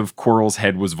back of Quirrell's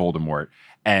head was Voldemort.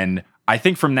 And I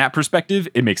think from that perspective,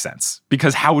 it makes sense.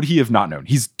 Because how would he have not known?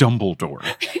 He's Dumbledore.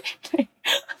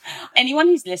 Anyone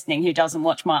who's listening who doesn't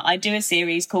watch I do a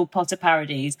series called Potter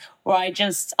Parodies where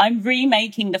I'm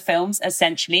remaking the films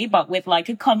essentially, but with like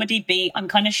a comedy beat. I'm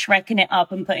kind of shrekking it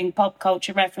up and putting pop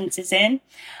culture references in.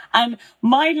 And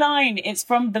my line is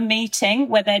from The Meeting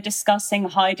where they're discussing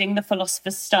hiding the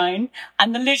Philosopher's Stone.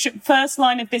 And the first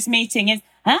line of this meeting is,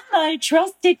 "Hello,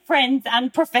 trusted friends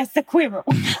and Professor Quirrell."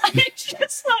 And it's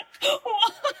just like, why?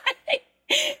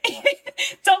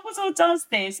 Dumbledore does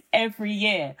this every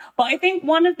year. But I think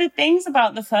one of the things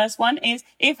about the first one is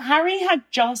if Harry had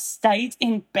just stayed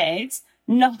in bed,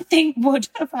 nothing would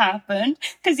have happened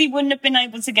because he wouldn't have been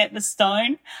able to get the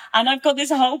stone. And I've got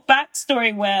this whole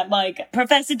backstory where like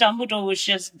Professor Dumbledore was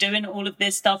just doing all of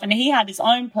this stuff and he had his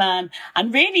own plan.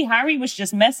 And really Harry was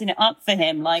just messing it up for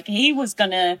him. Like he was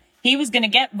gonna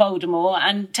get Voldemort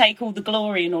and take all the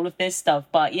glory and all of this stuff.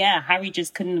 But yeah, Harry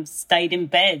just couldn't have stayed in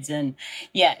bed. And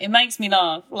yeah, it makes me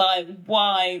laugh. Like,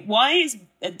 why is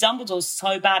Dumbledore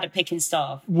so bad at picking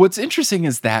stuff? What's interesting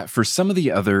is that for some of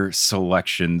the other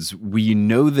selections, we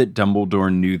know that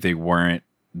Dumbledore knew they weren't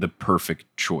the perfect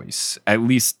choice. At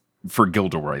least for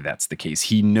Gilderoy, that's the case.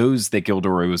 He knows that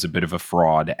Gilderoy was a bit of a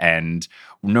fraud, and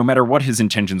no matter what his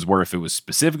intentions were, if it was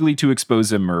specifically to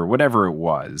expose him or whatever it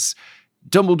was,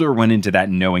 Dumbledore went into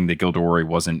that knowing that Gilderoy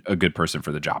wasn't a good person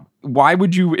for the job. Why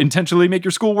would you intentionally make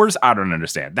your school worse? I don't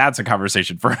understand. That's a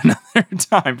conversation for another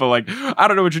time, but like, I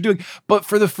don't know what you're doing. But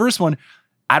for the first one,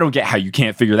 I don't get how you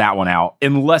can't figure that one out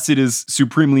unless it is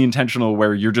supremely intentional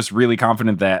where you're just really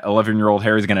confident that 11-year-old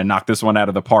Harry is going to knock this one out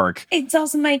of the park. It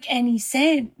doesn't make any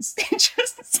sense. It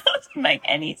just doesn't make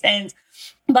any sense.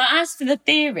 But as for the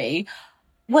theory,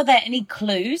 were there any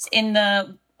clues in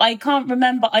I can't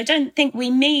remember. I don't think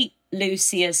we meet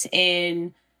Lucius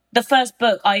in the first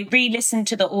book. I re-listened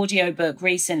to the audiobook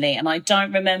recently and I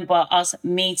don't remember us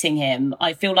meeting him.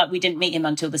 I feel like we didn't meet him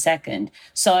until the second.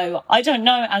 So I don't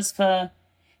know as for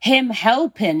him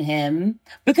helping him,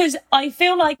 because I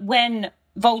feel like when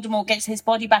Voldemort gets his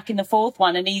body back in the fourth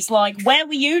one and he's like, where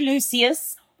were you,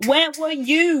 Lucius? Where were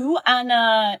you? And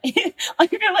I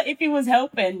feel like if he was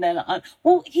helping, then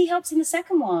he helps in the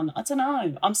second one. I don't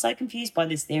know. I'm so confused by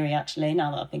this theory, actually,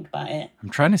 now that I think about it. I'm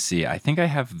trying to see. I think I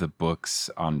have the books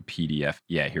on PDF.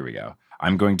 Yeah, here we go.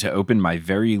 I'm going to open my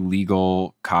very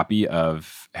legal copy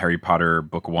of Harry Potter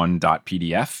Book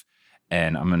 1.pdf,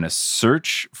 and I'm going to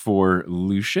search for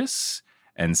Lucius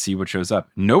and see what shows up.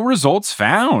 No results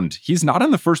found. He's not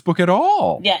in the first book at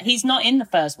all. Yeah, he's not in the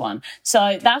first one.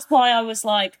 So that's why I was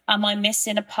like, am I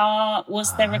missing a part?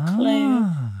 Was there a clue?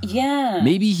 Yeah.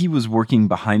 Maybe he was working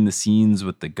behind the scenes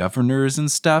with the governors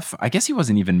and stuff. I guess he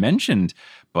wasn't even mentioned,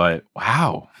 but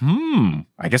wow.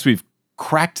 I guess we've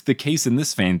cracked the case in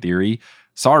this fan theory.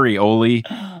 Sorry, Oli.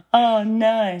 Oh,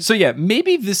 no. So yeah,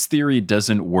 maybe this theory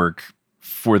doesn't work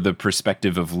for the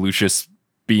perspective of Lucius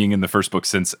being in the first book,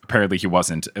 since apparently he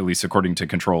wasn't, at least according to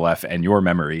Control F and your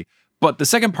memory. But the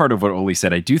second part of what Oli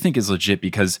said, I do think is legit,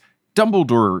 because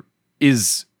Dumbledore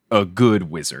is a good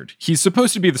wizard. He's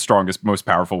supposed to be the strongest, most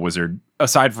powerful wizard,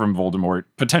 aside from Voldemort,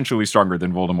 potentially stronger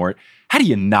than Voldemort. How do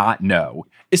you not know?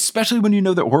 Especially when you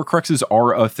know that Horcruxes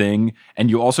are a thing, and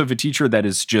you also have a teacher that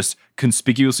is just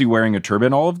conspicuously wearing a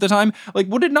turban all of the time. Like,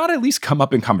 would it not at least come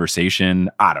up in conversation?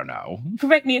 I don't know.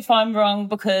 Correct me if I'm wrong,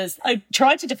 because I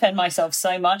try to defend myself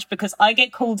so much because I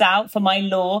get called out for my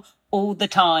lore all the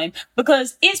time,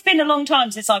 because it's been a long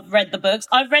time since I've read the books.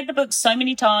 I've read the books so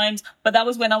many times, but that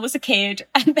was when I was a kid,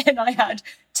 and then I had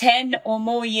 10 or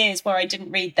more years where I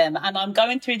didn't read them, and I'm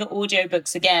going through the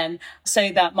audiobooks again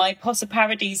so that my Potter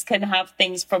parodies can have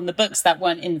things from the books that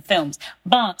weren't in the films.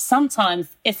 But sometimes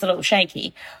it's a little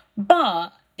shaky.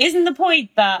 But isn't the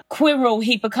point that Quirrell,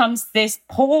 he becomes this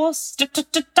poor,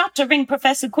 stuttering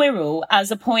Professor Quirrell as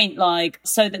a point, like,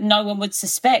 so that no one would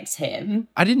suspect him?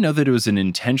 I didn't know that it was an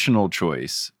intentional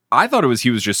choice. I thought he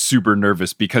was just super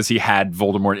nervous because he had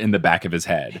Voldemort in the back of his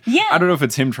head. Yeah. I don't know if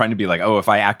it's him trying to be like, oh, if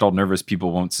I act all nervous,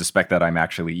 people won't suspect that I'm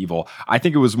actually evil. I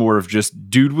think it was more of just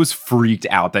dude was freaked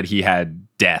out that he had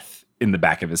death in the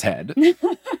back of his head.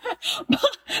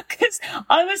 Because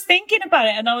I was thinking about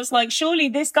it and I was like, surely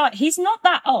this guy, he's not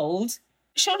that old.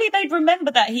 Surely they'd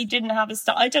remember that he didn't have a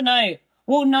star. I don't know.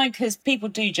 Well, no, because people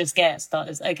do just get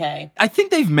starters. Okay. I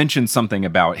think they've mentioned something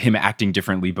about him acting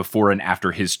differently before and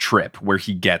after his trip where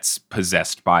he gets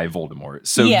possessed by Voldemort.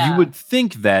 So you would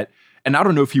think that, and I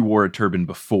don't know if he wore a turban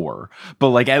before, but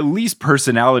like at least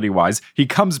personality-wise, he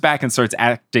comes back and starts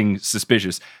acting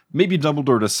suspicious. Maybe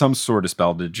Dumbledore does some sort of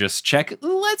spell to just check,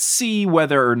 let's see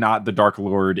whether or not the Dark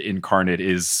Lord incarnate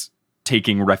is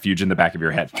taking refuge in the back of your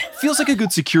head. Feels like a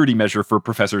good security measure for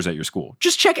professors at your school.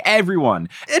 Just check everyone.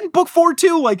 In book 4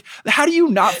 too, like, how do you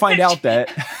not find out that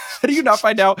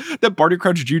Barty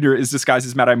Crouch Jr. is disguised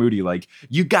as Mad-Eye Moody? Like,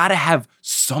 you gotta have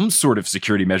some sort of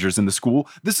security measures in the school.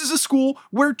 This is a school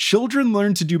where children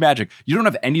learn to do magic. You don't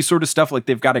have any sort of stuff like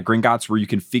they've got at Gringotts where you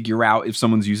can figure out if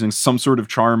someone's using some sort of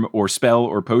charm or spell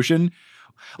or potion.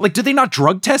 Like, do they not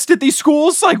drug test at these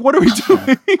schools? Like, what are we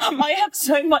doing? I have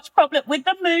so much problem with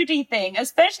the Moody thing,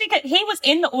 especially because he was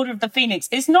in the Order of the Phoenix.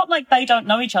 It's not like they don't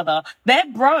know each other. They're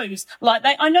bros. Like,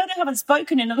 I know they haven't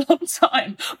spoken in a long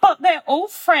time, but they're all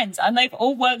friends and they've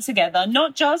all worked together,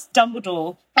 not just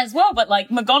Dumbledore as well, but like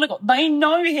McGonagall. They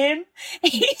know him.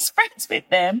 He's friends with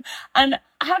them. And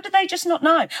how do they just not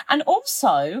know? And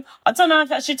also, I don't know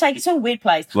if I should take it to a weird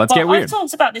place. Let's get weird. I've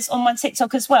talked about this on my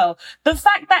TikTok as well. The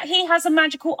fact that he has a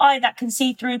magical eye that can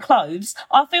see through clothes,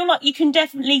 I feel like you can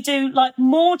definitely do like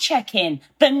more check-in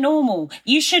than normal.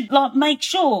 You should like make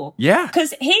sure. Yeah.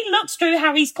 Because he looks through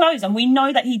Harry's clothes and we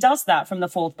know that he does that from the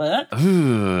fourth book.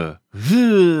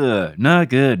 Not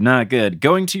good, not good.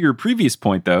 Going to your previous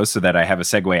point, though, so that I have a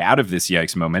segue out of this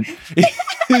yikes moment,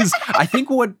 is I think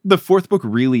what the fourth book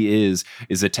really is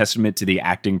a testament to the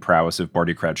acting prowess of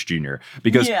Barty Crouch Jr.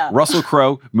 Because Russell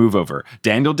Crowe, move over.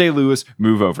 Daniel Day-Lewis,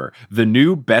 move over. The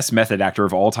new best method actor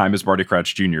of all time is Barty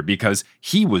Crouch Jr. because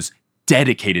he was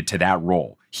dedicated to that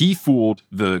role. He fooled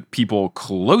the people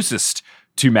closest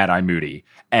to Mad-Eye Moody.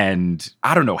 And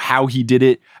I don't know how he did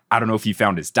it. I don't know if he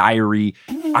found his diary.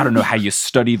 I don't know how you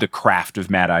study the craft of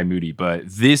Mad-Eye Moody, but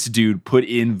this dude put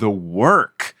in the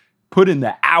work, put in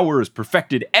the hours,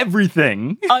 perfected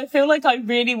everything. I feel like I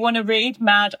really want to read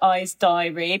Mad-Eye's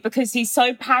diary because he's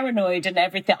so paranoid and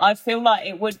everything. I feel like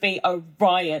it would be a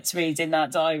riot reading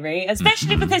that diary,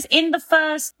 especially because in the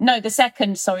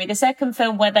second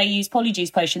film where they use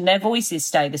Polyjuice Potion, their voices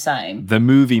stay the same. The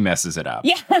movie messes it up.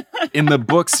 Yeah. In the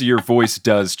books, your voice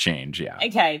does change, yeah.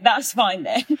 Okay, that's fine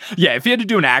then. Yeah, if you had to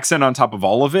do an accent on top of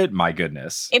all of it, my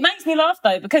goodness. It makes me laugh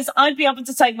though, because I'd be able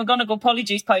to take McGonagall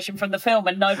Polyjuice Potion from the film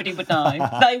and nobody would know.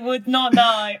 They would not know.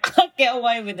 I'd get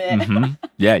away with it. Mm-hmm.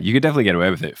 Yeah, you could definitely get away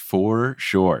with it for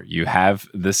sure. You have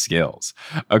the skills.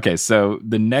 Okay, so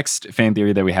the next fan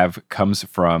theory that we have comes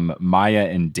from Maya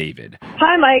and David.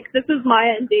 Hi, Mike. This is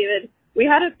Maya and David. We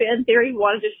had a fan theory we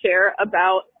wanted to share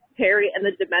about Harry and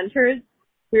the Dementors.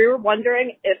 We were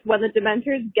wondering if when the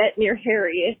Dementors get near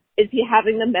Harry, is he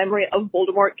having the memory of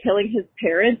Voldemort killing his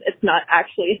parents? It's not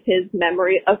actually his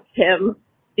memory of him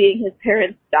seeing his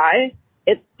parents die.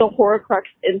 It's the Horcrux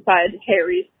inside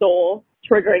Harry's soul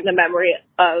triggering the memory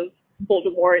of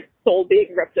Voldemort's soul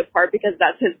being ripped apart because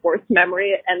that's his worst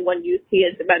memory. And when you see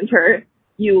a Dementor,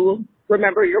 you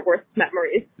remember your worst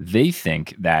memories. They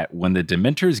think that when the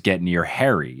Dementors get near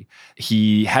Harry,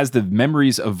 he has the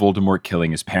memories of Voldemort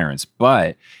killing his parents,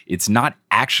 but it's not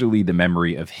actually the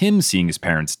memory of him seeing his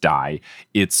parents die.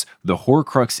 It's the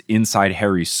Horcrux inside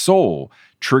Harry's soul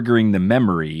triggering the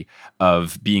memory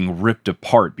of being ripped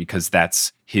apart because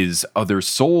that's his other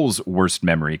soul's worst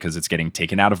memory because it's getting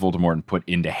taken out of Voldemort and put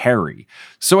into Harry.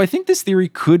 So I think this theory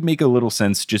could make a little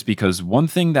sense just because one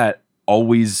thing that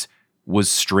always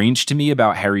was strange to me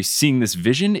about Harry seeing this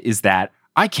vision is that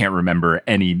I can't remember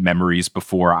any memories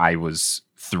before I was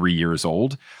 3 years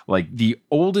old. Like the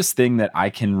oldest thing that I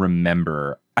can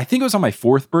remember, I think it was on my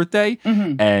 4th birthday,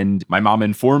 and my mom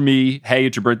informed me, hey,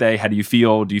 it's your birthday. How do you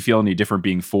feel? Do you feel any different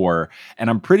being 4? And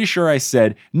I'm pretty sure I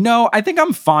said, no, I think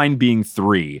I'm fine being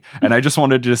 3. And I just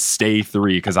wanted to just stay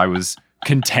 3 because I was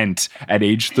content at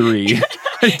age 3.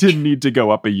 I didn't need to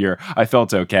go up a year. I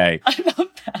felt okay. I love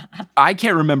that. I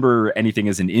can't remember anything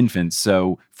as an infant,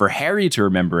 so for Harry to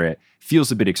remember it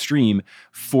feels a bit extreme.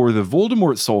 For the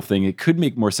Voldemort soul thing, it could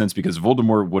make more sense because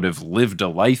Voldemort would have lived a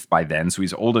life by then, so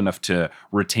he's old enough to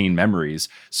retain memories.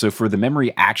 So for the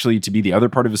memory actually to be the other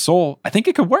part of his soul, I think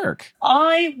it could work.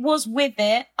 I was with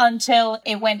it until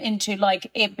it went into like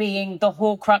it being the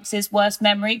Horcrux's worst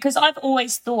memory, because I've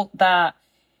always thought that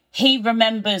he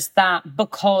remembers that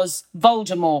because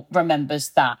Voldemort remembers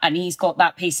that, and he's got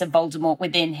that piece of Voldemort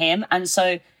within him. And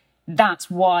so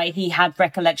that's why he had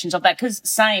recollections of that. Because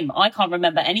same, I can't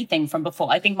remember anything from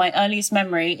before. I think my earliest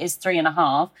memory is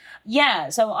 3.5. Yeah,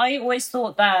 so I always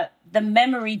thought that the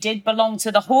memory did belong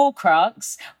to the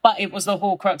Horcrux, but it was the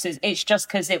Horcrux's. It's just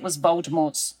because it was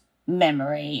Voldemort's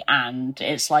memory and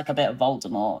it's like a bit of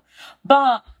Voldemort.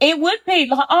 But it would be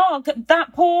like, oh,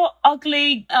 that poor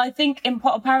ugly, I think in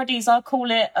Potter Parodies I call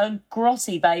it a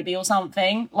grotty baby or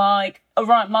something, like a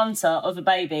right munter of a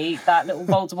baby, that little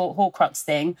Voldemort Horcrux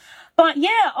thing. But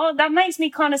yeah, that makes me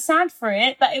kind of sad for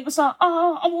it, that it was like,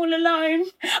 oh, I'm all alone.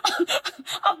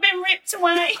 I've been ripped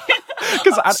away.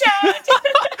 Because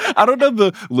I don't know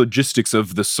the logistics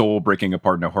of the soul breaking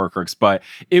apart in a Horcrux, but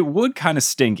it would kind of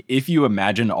stink if you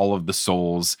imagine all of the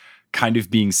souls kind of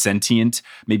being sentient.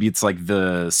 Maybe it's like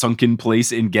the sunken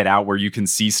place in Get Out where you can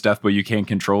see stuff, but you can't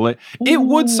control it. It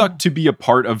would suck to be a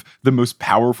part of the most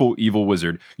powerful evil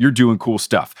wizard. You're doing cool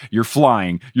stuff. You're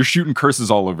flying. You're shooting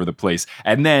curses all over the place.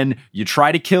 And then you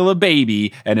try to kill a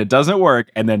baby and it doesn't work.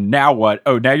 And then now what?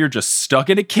 Oh, now you're just stuck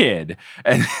in a kid.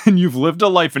 And you've lived a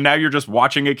life and now you're just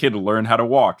watching a kid learn how to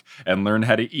walk and learn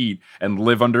how to eat and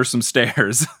live under some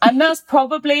stairs. And that's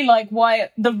probably like why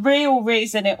the real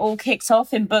reason it all kicks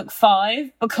off in book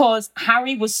 5, because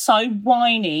Harry was so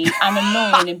whiny and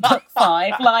annoying in book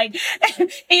 5. Like,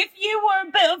 if you were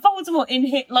a bit of Voldemort in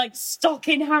here, like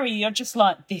stalking Harry, you're just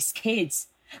like, this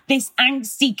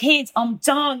angsty kid, I'm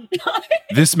done.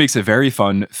 This makes a very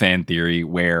fun fan theory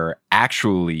where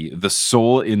actually the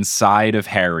soul inside of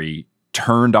Harry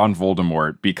turned on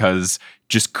Voldemort because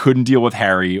just couldn't deal with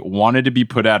Harry, wanted to be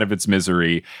put out of its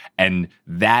misery, and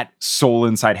that soul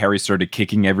inside Harry started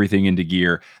kicking everything into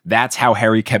gear. That's how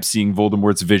Harry kept seeing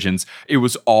Voldemort's visions. It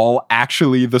was all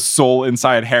actually the soul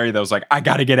inside Harry that was like, I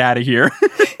gotta get out of here.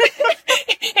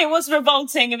 It was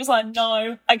revolting. It was like,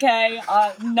 no, okay,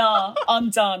 nah, I'm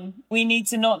done. We need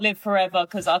to not live forever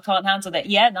because I can't handle that.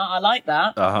 Yeah, no, I like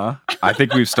that. I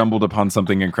think we've stumbled upon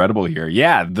something incredible here.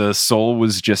 Yeah, the soul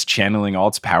was just channeling all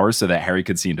its power so that Harry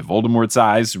could see into Voldemort's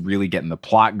eyes, really getting the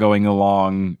plot going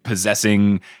along,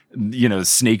 possessing,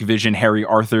 snake vision, Harry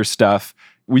Arthur stuff.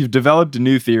 We've developed a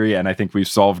new theory, and I think we've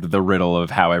solved the riddle of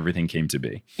how everything came to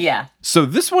be. Yeah. So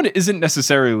this one isn't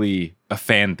necessarily a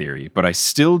fan theory, but I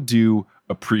still do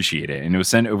appreciate it. And it was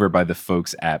sent over by the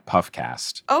folks at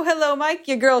Puffcast. Oh, hello, Mike.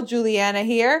 Your girl, Juliana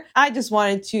here. I just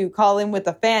wanted to call in with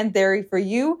a fan theory for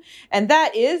you. And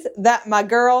that is that my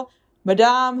girl,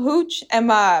 Madame Hooch, and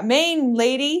my main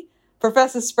lady,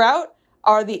 Professor Sprout,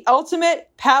 are the ultimate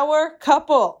power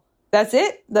couple. That's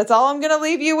it. That's all I'm going to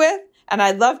leave you with. And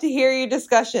I'd love to hear your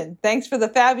discussion. Thanks for the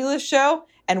fabulous show,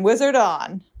 and Wizard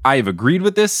on. I have agreed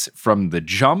with this from the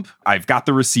jump. I've got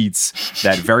the receipts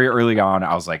that very early on,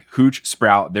 I was like, Hooch,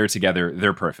 Sprout, they're together.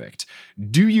 They're perfect.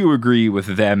 Do you agree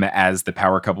with them as the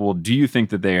power couple? Do you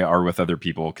think that they are with other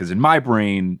people? Because in my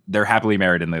brain, they're happily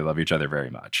married and they love each other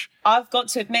very much. I've got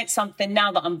to admit something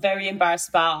now that I'm very embarrassed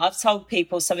about. I've told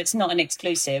people, so it's not an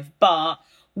exclusive, but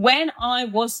when I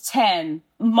was 10,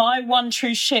 my one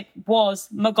true ship was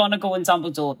McGonagall and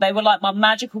Dumbledore. They were like my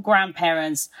magical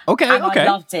grandparents. Okay. I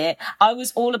loved it. I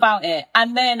was all about it.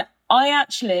 And then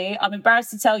I'm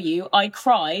embarrassed to tell you, I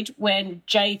cried when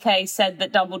JK said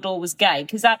that Dumbledore was gay,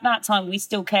 because at that time we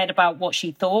still cared about what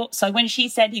she thought. So when she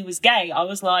said he was gay, I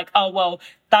was like, oh, well,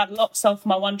 that locks off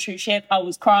my one true ship. I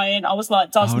was crying. I was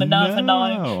like, does Minerva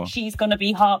know? She's going to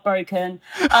be heartbroken.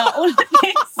 All of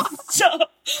this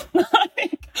stuff.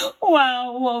 Like,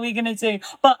 wow, what are we going to do?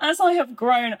 But as I have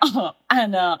grown up,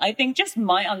 and I think just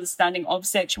my understanding of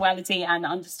sexuality and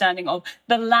understanding of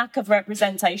the lack of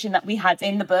representation that we had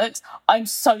in the books, I'm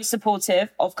so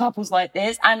supportive of couples like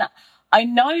this. And I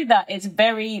know that it's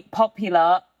very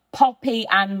popular. Poppy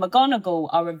and McGonagall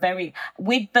are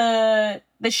with the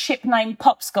ship name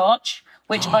Popscotch,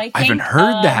 which I think I haven't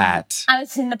heard that.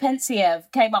 Alison Nepentiev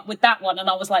came up with that one, and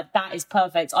I was like, that is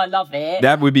perfect. I love it.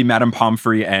 That would be Madame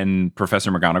Pomfrey and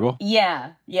Professor McGonagall?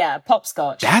 Yeah,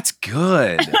 Popscotch. That's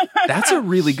good. That's a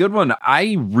really good one.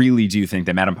 I really do think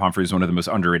that Madame Pomfrey is one of the most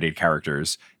underrated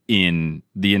characters in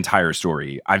the entire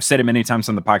story. I've said it many times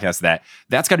on the podcast that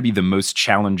that's got to be the most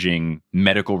challenging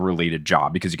medical related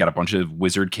job, because you got a bunch of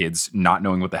wizard kids not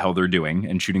knowing what the hell they're doing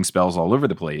and shooting spells all over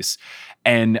the place.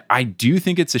 And I do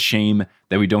think it's a shame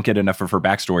that we don't get enough of her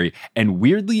backstory. And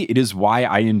weirdly, it is why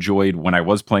I enjoyed, when I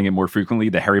was playing it more frequently,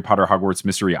 the Harry Potter Hogwarts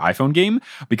Mystery iPhone game,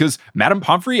 because Madame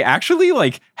Pomfrey actually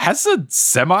has a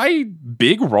semi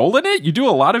big role in it. You do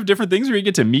a lot of different things where you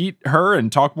get to meet her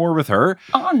and talk more with her.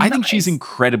 Oh, nice. I think she's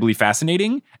incredibly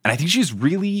fascinating. And I think she's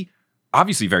really,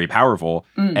 obviously very powerful.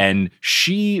 And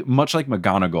she, much like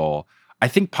McGonagall, I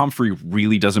think Pomfrey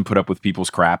really doesn't put up with people's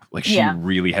crap. She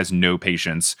really has no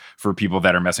patience for people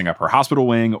that are messing up her hospital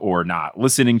wing or not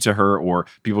listening to her, or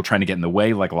people trying to get in the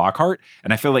way like Lockhart.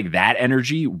 And I feel like that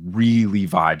energy really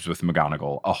vibes with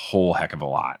McGonagall a whole heck of a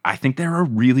lot. I think they're a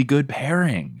really good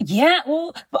pairing. Yeah,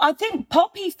 well, I think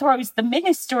Poppy throws the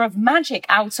Minister of Magic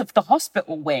out of the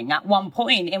hospital wing at one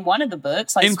point in one of the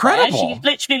books. Incredible. Swear. She's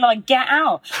literally like, get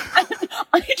out. And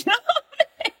I know.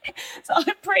 So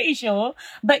I'm pretty sure.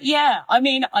 But yeah, I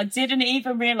mean, I didn't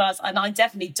even realize, and I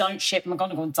definitely don't ship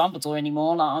McGonagall and Dumbledore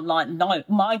anymore. I'm like, no,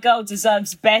 my girl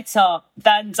deserves better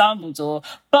than Dumbledore.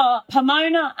 But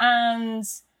Pomona and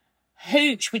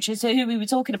Hooch, which is who we were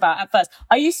talking about at first.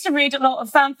 I used to read a lot of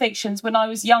fan fictions when I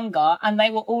was younger, and they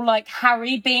were all like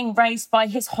Harry being raised by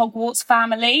his Hogwarts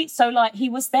family. So like he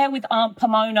was there with Aunt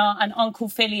Pomona and Uncle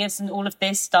Phileas and all of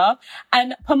this stuff.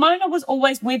 And Pomona was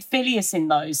always with Phileas in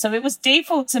those. So it was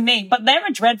default to me, but they're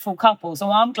a dreadful couple.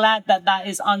 So I'm glad that that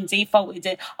is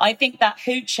undefaulted. I think that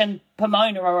Hooch and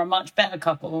Pomona are a much better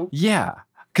couple. Yeah,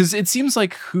 because it seems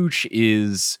like Hooch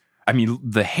is... I mean,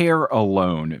 the hair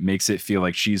alone makes it feel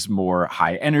like she's more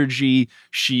high energy.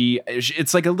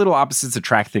 It's like a little opposites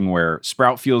attract thing where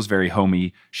Sprout feels very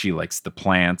homey. She likes the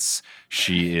plants.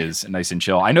 She is nice and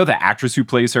chill. I know the actress who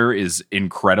plays her is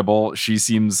incredible. She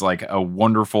seems like a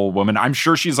wonderful woman. I'm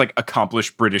sure she's like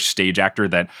accomplished British stage actor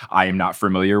that I am not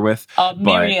familiar with.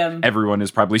 Miriam. But everyone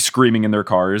is probably screaming in their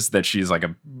cars that she's like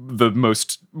the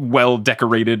most well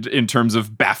decorated in terms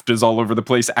of BAFTAs all over the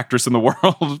place actress in the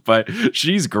world. But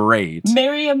she's great.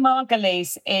 Miriam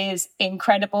Margolyes is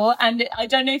incredible. And I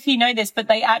don't know if you know this, but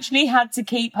they actually had to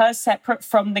keep her separate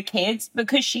from the kids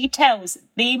because she tells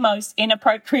the most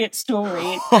inappropriate stories.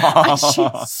 And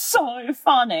she's so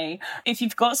funny. If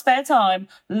you've got spare time,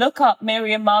 look up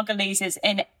Miriam Margolyes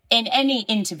in any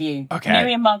interview. Okay.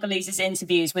 Miriam Margolyes'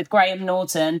 interviews with Graham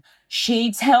Norton.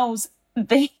 She tells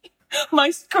the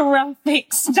most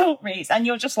graphic stories. And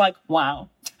you're just like, wow.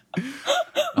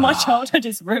 My childhood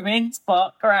is ruined,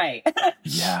 but great.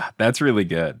 Yeah, that's really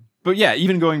good. But yeah,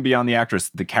 even going beyond the actress,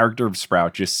 the character of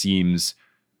Sprout just seems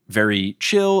very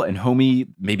chill and homey,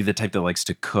 maybe the type that likes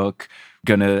to cook,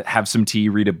 gonna have some tea,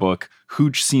 read a book.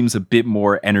 Hooch seems a bit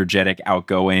more energetic,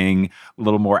 outgoing, a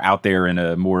little more out there and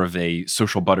a more of a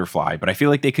social butterfly. But I feel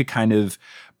like they could kind of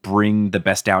bring the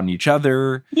best out in each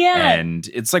other. Yeah. And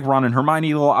it's like Ron and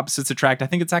Hermione, little opposites attract. I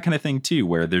think it's that kind of thing too,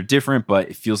 where they're different, but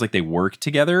it feels like they work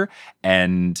together.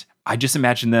 And I just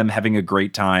imagine them having a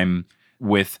great time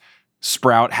with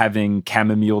Sprout having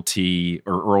chamomile tea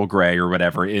or Earl Grey or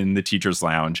whatever in the teacher's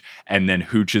lounge, and then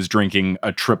Hooch is drinking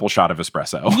a triple shot of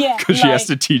espresso because she has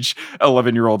to teach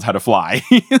 11-year-olds how to fly.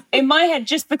 In my head,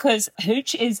 just because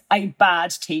Hooch is a bad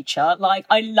teacher, like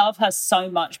I love her so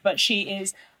much, but she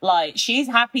is like, she's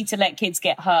happy to let kids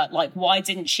get hurt. Like, why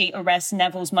didn't she arrest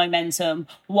Neville's momentum?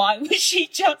 Why was she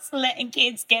just letting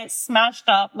kids get smashed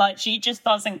up? Like, she just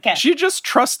doesn't care. She just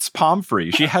trusts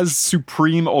Pomfrey. She has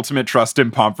supreme ultimate trust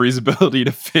in Pomfrey's ability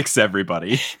to fix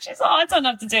everybody. She's like, I don't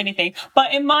have to do anything.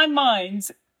 But in my mind,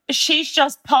 she's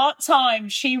just part-time.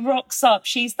 She rocks up.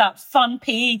 She's that fun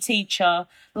PE teacher.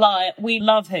 Like, we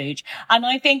love Hooch. And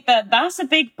I think that that's a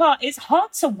big part. It's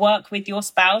hard to work with your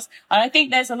spouse. And I think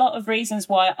there's a lot of reasons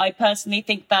why I personally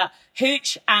think that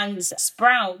Hooch and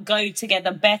Sprout go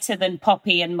together better than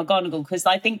Poppy and McGonagall, because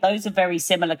I think those are very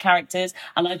similar characters.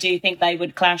 And I do think they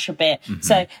would clash a bit. Mm-hmm.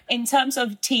 So in terms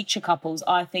of teacher couples,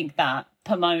 I think that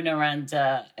Pomona and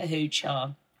Hooch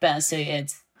are better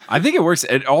suited. I think it works.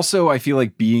 And also, I feel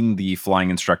like being the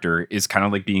flying instructor is kind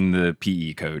of like being the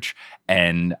PE coach.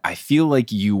 And I feel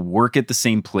like you work at the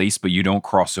same place, but you don't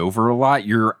cross over a lot.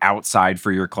 You're outside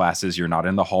for your classes. You're not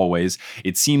in the hallways.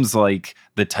 It seems like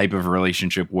the type of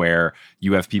relationship where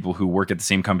you have people who work at the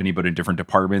same company, but in different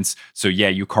departments. So yeah,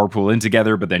 you carpool in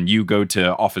together, but then you go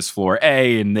to office floor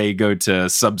A and they go to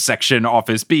subsection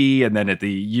office B. And then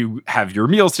you have your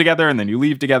meals together and then you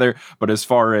leave together. But as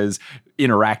far as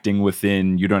interacting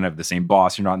within, you don't have the same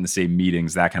boss, you're not in the same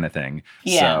meetings, that kind of thing.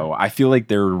 Yeah. So I feel like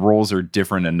their roles are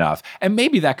different enough. And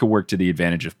maybe that could work to the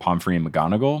advantage of Pomfrey and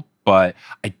McGonagall. But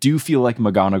I do feel like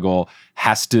McGonagall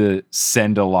has to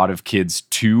send a lot of kids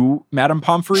to Madame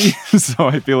Pomfrey. So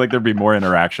I feel like there'd be more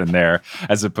interaction there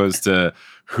as opposed to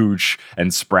Hooch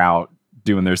and Sprout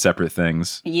doing their separate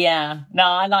things. Yeah. No,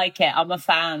 I like it. I'm a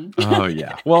fan. Oh,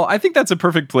 yeah. Well, I think that's a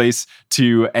perfect place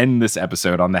to end this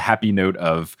episode on the happy note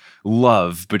of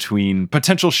love between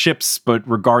potential ships, but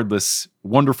regardless,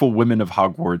 wonderful women of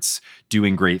Hogwarts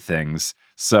doing great things.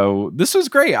 So this was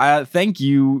great. Thank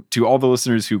you to all the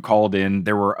listeners who called in.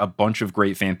 There were a bunch of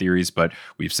great fan theories, but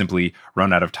we've simply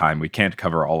run out of time. We can't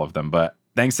cover all of them, but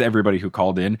thanks to everybody who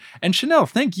called in. And Chanel,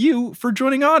 thank you for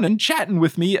joining on and chatting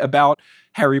with me about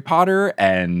Harry Potter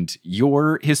and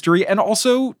your history, and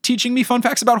also teaching me fun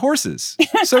facts about horses.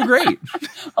 So great.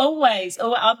 Always.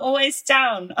 I'm always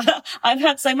down. I've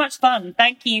had so much fun.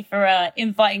 Thank you for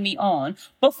inviting me on.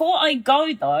 Before I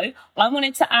go, though, I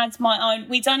wanted to add my own.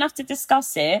 We don't have to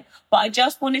discuss it, but I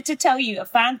just wanted to tell you a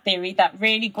fan theory that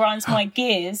really grinds my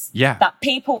gears. Yeah. That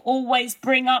people always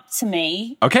bring up to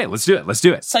me. Okay, let's do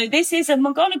it. So this is a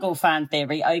McGonagall fan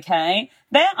theory, okay?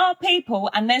 There are people,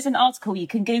 and there's an article, you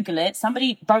can Google it,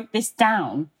 somebody wrote this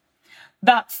down,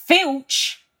 that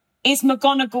Filch is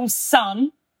McGonagall's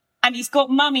son, and he's got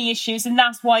mummy issues, and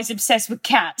that's why he's obsessed with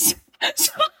cats.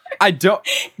 I don't...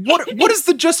 What is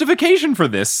the justification for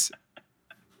this?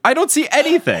 I don't see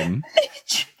anything.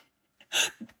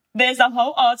 There's a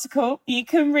whole article. You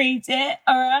can read it,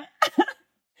 all right?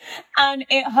 And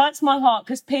it hurts my heart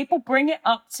because people bring it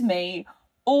up to me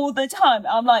all the time.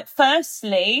 I'm like,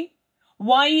 firstly,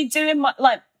 why are you doing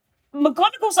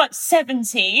McGonagall's like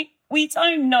 70. We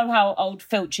don't know how old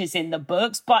Filch is in the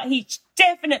books, but he's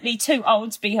definitely too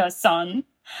old to be her son.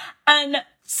 And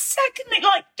secondly,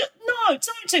 no,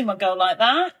 don't do my girl like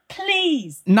that,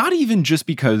 please. Not even just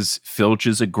because Filch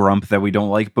is a grump that we don't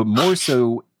like, but more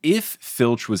so if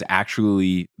Filch was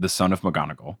actually the son of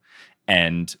McGonagall,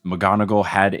 and McGonagall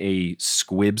had a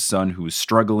squib son who was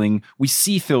struggling. We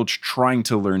see Filch trying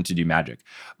to learn to do magic.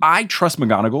 I trust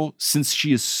McGonagall since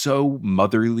she is so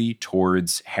motherly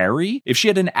towards Harry. If she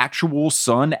had an actual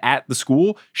son at the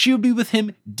school, she would be with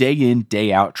him day in,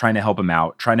 day out, trying to help him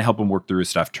out, trying to help him work through his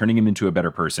stuff, turning him into a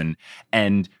better person.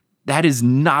 And that is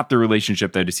not the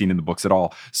relationship that I've seen in the books at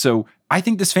all. So I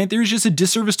think this fan theory is just a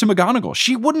disservice to McGonagall.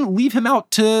 She wouldn't leave him out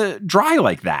to dry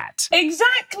like that.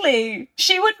 Exactly.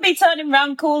 She wouldn't be turning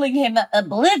around calling him a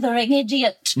blithering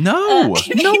idiot. No way.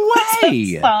 No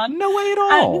way at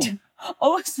all. And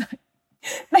also,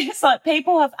 it's like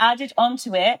people have added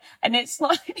onto it, and it's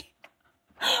like...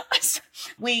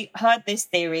 We heard this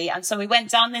theory, and so we went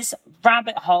down this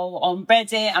rabbit hole on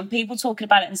Reddit and people talking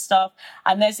about it and stuff.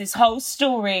 And there's this whole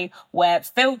story where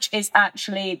Filch is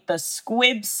actually the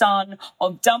squib son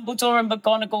of Dumbledore and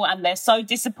McGonagall, and they're so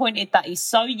disappointed that he's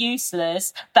so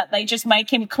useless that they just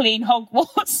make him clean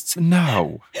Hogwarts.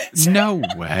 No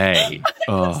way.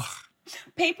 Ugh.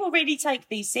 People really take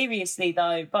these seriously,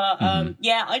 though. But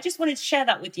yeah, I just wanted to share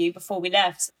that with you before we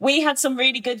left. We had some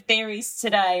really good theories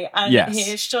today, and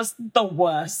it's just the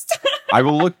worst. I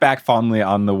will look back fondly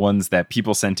on the ones that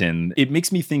people sent in. It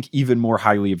makes me think even more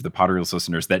highly of the Potterless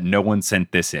listeners that no one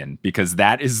sent this in, because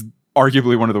that is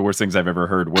arguably one of the worst things I've ever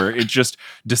heard, where it just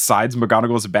decides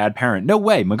McGonagall's a bad parent. No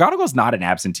way. McGonagall's not an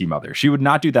absentee mother. She would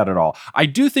not do that at all. I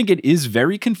do think it is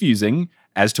very confusing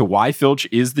as to why Filch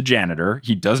is the janitor.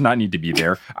 He does not need to be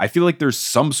there. I feel like there's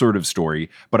some sort of story,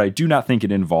 but I do not think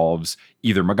it involves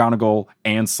either McGonagall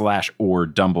and/or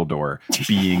Dumbledore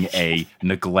being a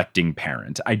neglecting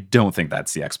parent. I don't think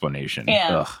that's the explanation.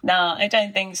 Yeah, no, I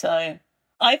don't think so.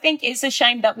 I think it's a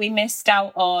shame that we missed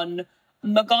out on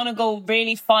McGonagall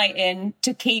really fighting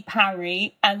to keep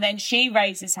Harry, and then she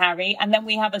raises Harry, and then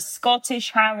we have a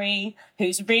Scottish Harry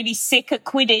who's really sick at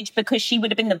Quidditch because she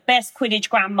would have been the best Quidditch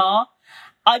grandma.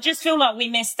 I just feel like we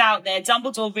missed out there.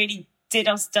 Dumbledore really did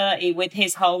us dirty with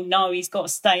his whole, no, he's got to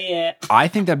stay here. I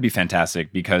think that'd be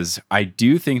fantastic, because I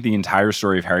do think the entire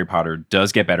story of Harry Potter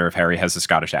does get better if Harry has a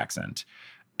Scottish accent.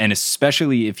 And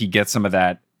especially if he gets some of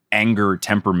that anger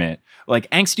temperament. Like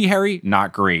angsty Harry,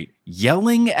 not great.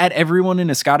 Yelling at everyone in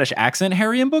a Scottish accent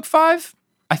Harry in book 5?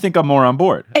 I think I'm more on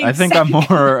board. Exactly. I think I'm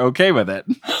more okay with it.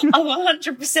 Oh,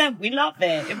 100%. We love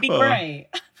it. It'd be great.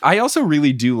 I also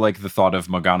really do like the thought of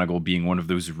McGonagall being one of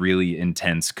those really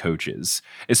intense coaches,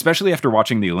 especially after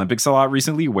watching the Olympics a lot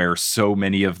recently, where so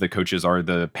many of the coaches are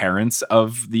the parents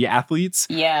of the athletes.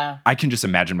 Yeah. I can just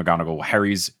imagine McGonagall.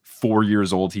 Harry's 4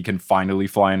 years old. He can finally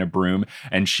fly on a broom,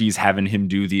 and she's having him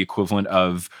do the equivalent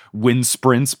of wind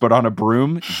sprints, but on a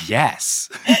broom. Yes.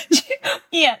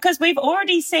 Yeah, because we've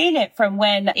already seen it from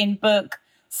when in book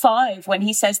 5, when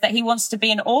he says that he wants to be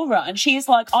an Auror, and she's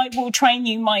like, I will train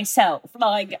you myself.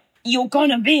 Like, you're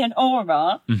gonna be an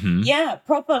Auror. Mm-hmm. Yeah,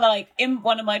 proper, like, in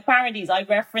one of my parodies, I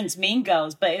reference Mean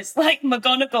Girls, but it's like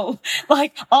McGonagall,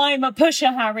 like, I'm a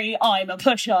pusher, Harry, I'm a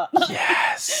pusher.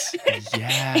 Yes.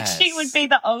 Yes. She would be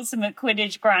the ultimate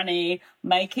Quidditch granny,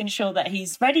 making sure that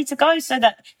he's ready to go so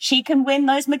that she can win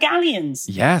those medallions.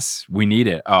 Yes, we need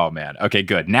it. Oh, man. Okay,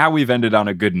 good. Now we've ended on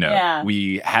a good note. Yeah.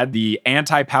 We had the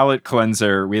anti-palate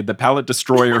cleanser. We had the palate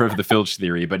destroyer of the Filch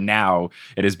theory, but now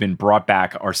it has been brought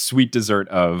back, our sweet dessert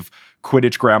of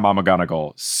Quidditch Grandma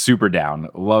McGonagall. Super down.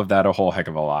 Love that a whole heck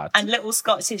of a lot. And little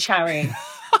Scottish Harry.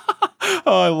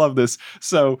 Oh, I love this.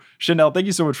 So, Chanel, thank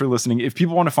you so much for listening. If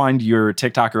people want to find your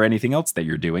TikTok or anything else that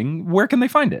you're doing, where can they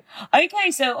find it? Okay,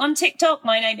 so on TikTok,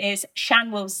 my name is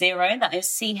Shanwills0. That is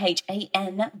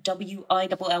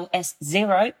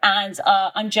ChanWills0. And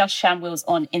I'm just Shanwills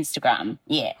on Instagram.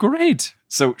 Yeah. Great.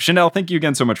 So, Chanel, thank you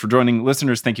again so much for joining.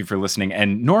 Listeners, thank you for listening.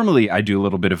 And normally I do a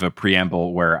little bit of a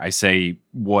preamble where I say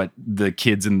what the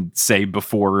kids say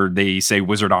before they say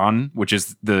Wizard On, which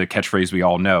is the catchphrase we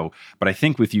all know. But I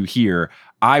think with you here,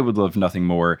 I would love nothing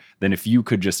more than if you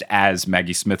could just, as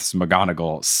Maggie Smith's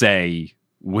McGonagall, say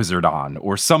Wizard On,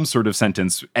 or some sort of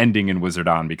sentence ending in Wizard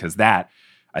On, because that,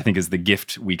 I think, is the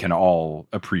gift we can all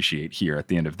appreciate here at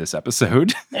the end of this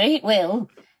episode. It will.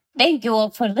 Thank you all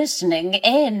for listening,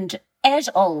 and as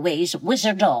always,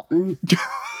 Wizard on.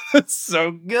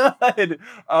 So good.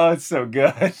 Oh, it's so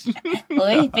good.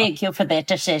 Well, thank you for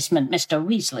that assessment, Mr.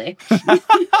 Weasley.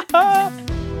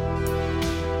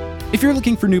 If you're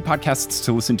looking for new podcasts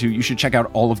to listen to, you should check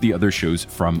out all of the other shows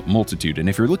from Multitude. And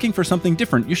if you're looking for something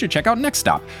different, you should check out Next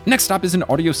Stop. Next Stop is an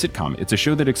audio sitcom. It's a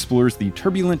show that explores the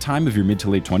turbulent time of your mid to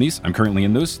late 20s. I'm currently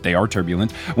in those. They are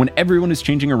turbulent. When everyone is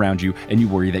changing around you and you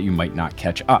worry that you might not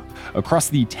catch up. Across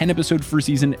the 10-episode first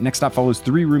season, Next Stop follows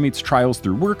 3 roommates' trials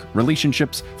through work,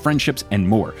 relationships, friendships, and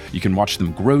more. You can watch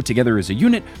them grow together as a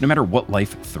unit, no matter what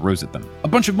life throws at them. A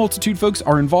bunch of Multitude folks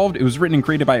are involved. It was written and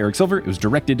created by Eric Silver. It was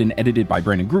directed and edited by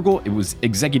Brandon Grugel. It was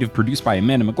executive produced by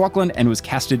Amanda McLaughlin and was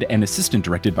casted and assistant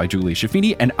directed by Julia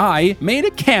Shafini, and I made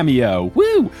a cameo.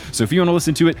 Woo! So if you want to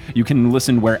listen to it, you can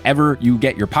listen wherever you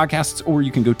get your podcasts, or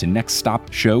you can go to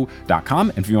nextstopshow.com.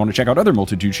 And if you want to check out other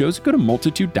Multitude shows, go to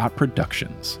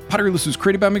multitude.productions. Potterless was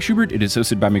created by Mick Schubert. It is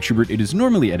hosted by Mick Schubert. It is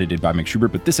normally edited by Mick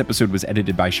Schubert, but this episode was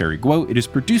edited by Sherry Guo. It is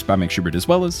produced by Mick Schubert as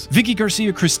well as Vicky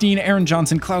Garcia, Christine, Aaron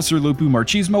Johnson, Klauser Lopu,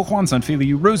 Marchismo, Juan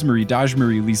Sanfeliu, Rosemary Daj,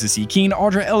 Marie Lisa C. Keen,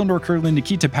 Audra, Eleanor Curlin,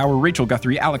 Nikita Power, Rachel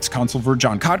Guthrie, Alex Consulver,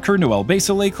 John Kodker, Noel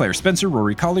Basile, Claire Spencer,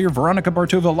 Rory Collier, Veronica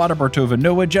Bartova, Lotta Bartova,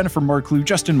 Noah, Jennifer Marklew,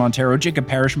 Justin Montero, Jacob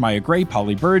Parrish, Maya Gray,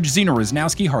 Polly Burge, Zena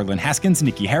Rosnowski, Harlan Haskins,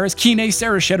 Nikki Harris, Kine,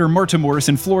 Sarah Shetter, Marta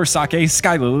Morrison, Flora Sake,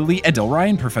 Skyla Lilly, Edel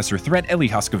Ryan, Professor Threat, Ellie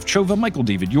Hoskov-Chova, Michael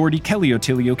David Yordi, Kelly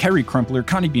Otilio, Kerry Crumpler,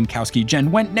 Connie Bienkowski,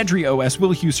 Jen Went, Nedry OS,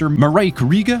 Will Huser, Mariah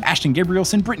Kariga, Ashton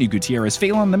Gabrielson, Brittany Gutierrez,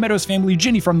 Phelan, The Meadows Family,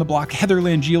 Ginny from the Block, Heather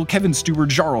Langeal, Kevin Stewart,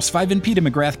 Jarl Sviven, Peter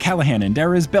McGrath, Callahan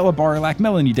Andares, Bella Barlack,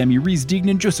 Melanie Demi, Reese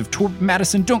Dignan, Joseph Torp,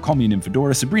 Madison, Don't Call Me an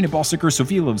Infodora, Sabrina Balsicker,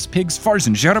 Sophia Loves Pigs,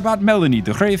 Farzan Jarabat, Melanie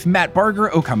DeGraef, Matt Barger,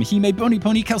 Okamahime, Bony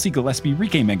Pony, Kelsey Gillespie,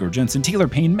 Rike Mango Jensen, Taylor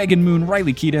Payne, Megan Moon,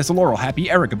 Riley Kiedis, Laurel Happy,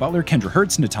 Erica Butler, Kendra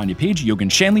Hertz, Natanya Page, Yogan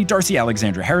Shanley, Darcy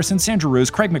Alexandra Harrison, Sandra Rose,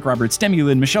 Craig McRoberts, Demi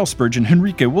Lynn, Michelle Spurgeon,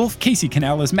 Henrique Wolf, Casey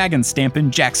Canales, Megan Stampin,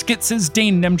 Jack Skitzes,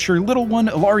 Dane Nemcher, Little One,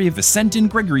 Ilaria Vicentin,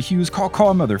 Gregory Hughes,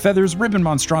 Caw Mother Feathers, Ribbon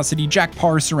Monstrosity, Jack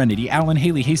Parr, Serenity Allen,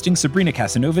 Haley Hastings, Sabrina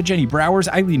Casanova, Jenny Browers,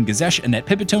 Eileen Gazesh, Annette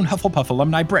Pipitone, Hufflepuff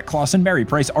alumni, Brett Clausen, Mary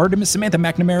Price, Artemis, Samantha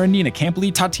McNamara, Nina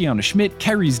Campley, Tatiana Schmidt,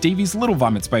 Carries Davies, Little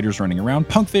Vomit Spiders Running Around,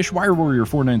 Punkfish, Wire Warrior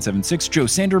 4976, Joe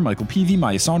Sander, Michael Peavy,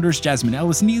 Maya Saunders, Jasmine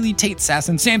Ellis, Neely, Tate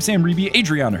Sasson, Sam Reeby,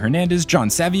 Adriana Hernandez, John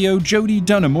Savio, Jody,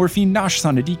 Donna Morphine, Nash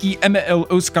Sanadiki, Emma L.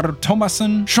 Oscar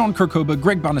Thomason, Sean Kirkoba,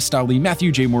 Greg Bonastali,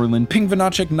 Matthew J. Moreland, Ping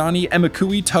Vanacek, Nani, Emma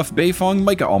Cooey, Tuff Bayfong,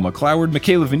 Micah Alma Cloward,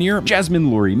 Michaela Veneer,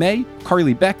 Jasmine Laurie May,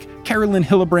 Carly Beck, Carolyn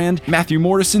Hillebrand, Matthew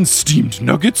Morrison, Steamed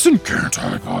Nuggets, and Can't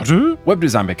I Potter? Web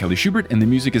design by Kelly Schubert, and the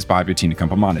music is by Bettina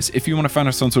Campomanes. If you want to find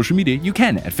us on social media, you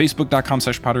can at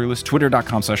facebook.com/Potterless,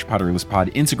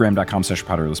 twitter.com/PotterlessPod,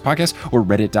 instagram.com/PotterlessPodcast, or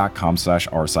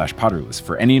reddit.com/r/Potterless.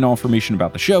 For any and all information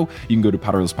about the show, you can go to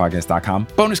PotterlessPodcast.com.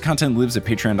 Bonus content lives at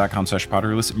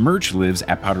patreon.com/Potterless. Merch lives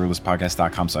at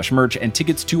PotterlessPodcast.com/merch, and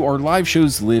tickets to our live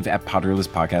shows live at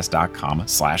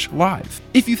PotterlessPodcast.com/live.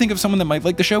 If you think of someone that might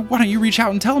like the show, why don't you reach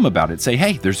out and tell them about it? Say,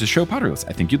 hey, there's a show Potterless.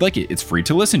 I think you'd like it. It's free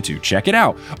to listen to. Check it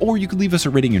out. Or you could leave us a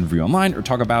rating and review online or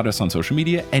talk about us on social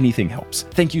media. Anything helps.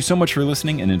 Thank you so much for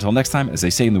listening, and until next time, as they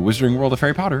say in the wizarding world of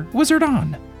Harry Potter, wizard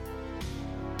on!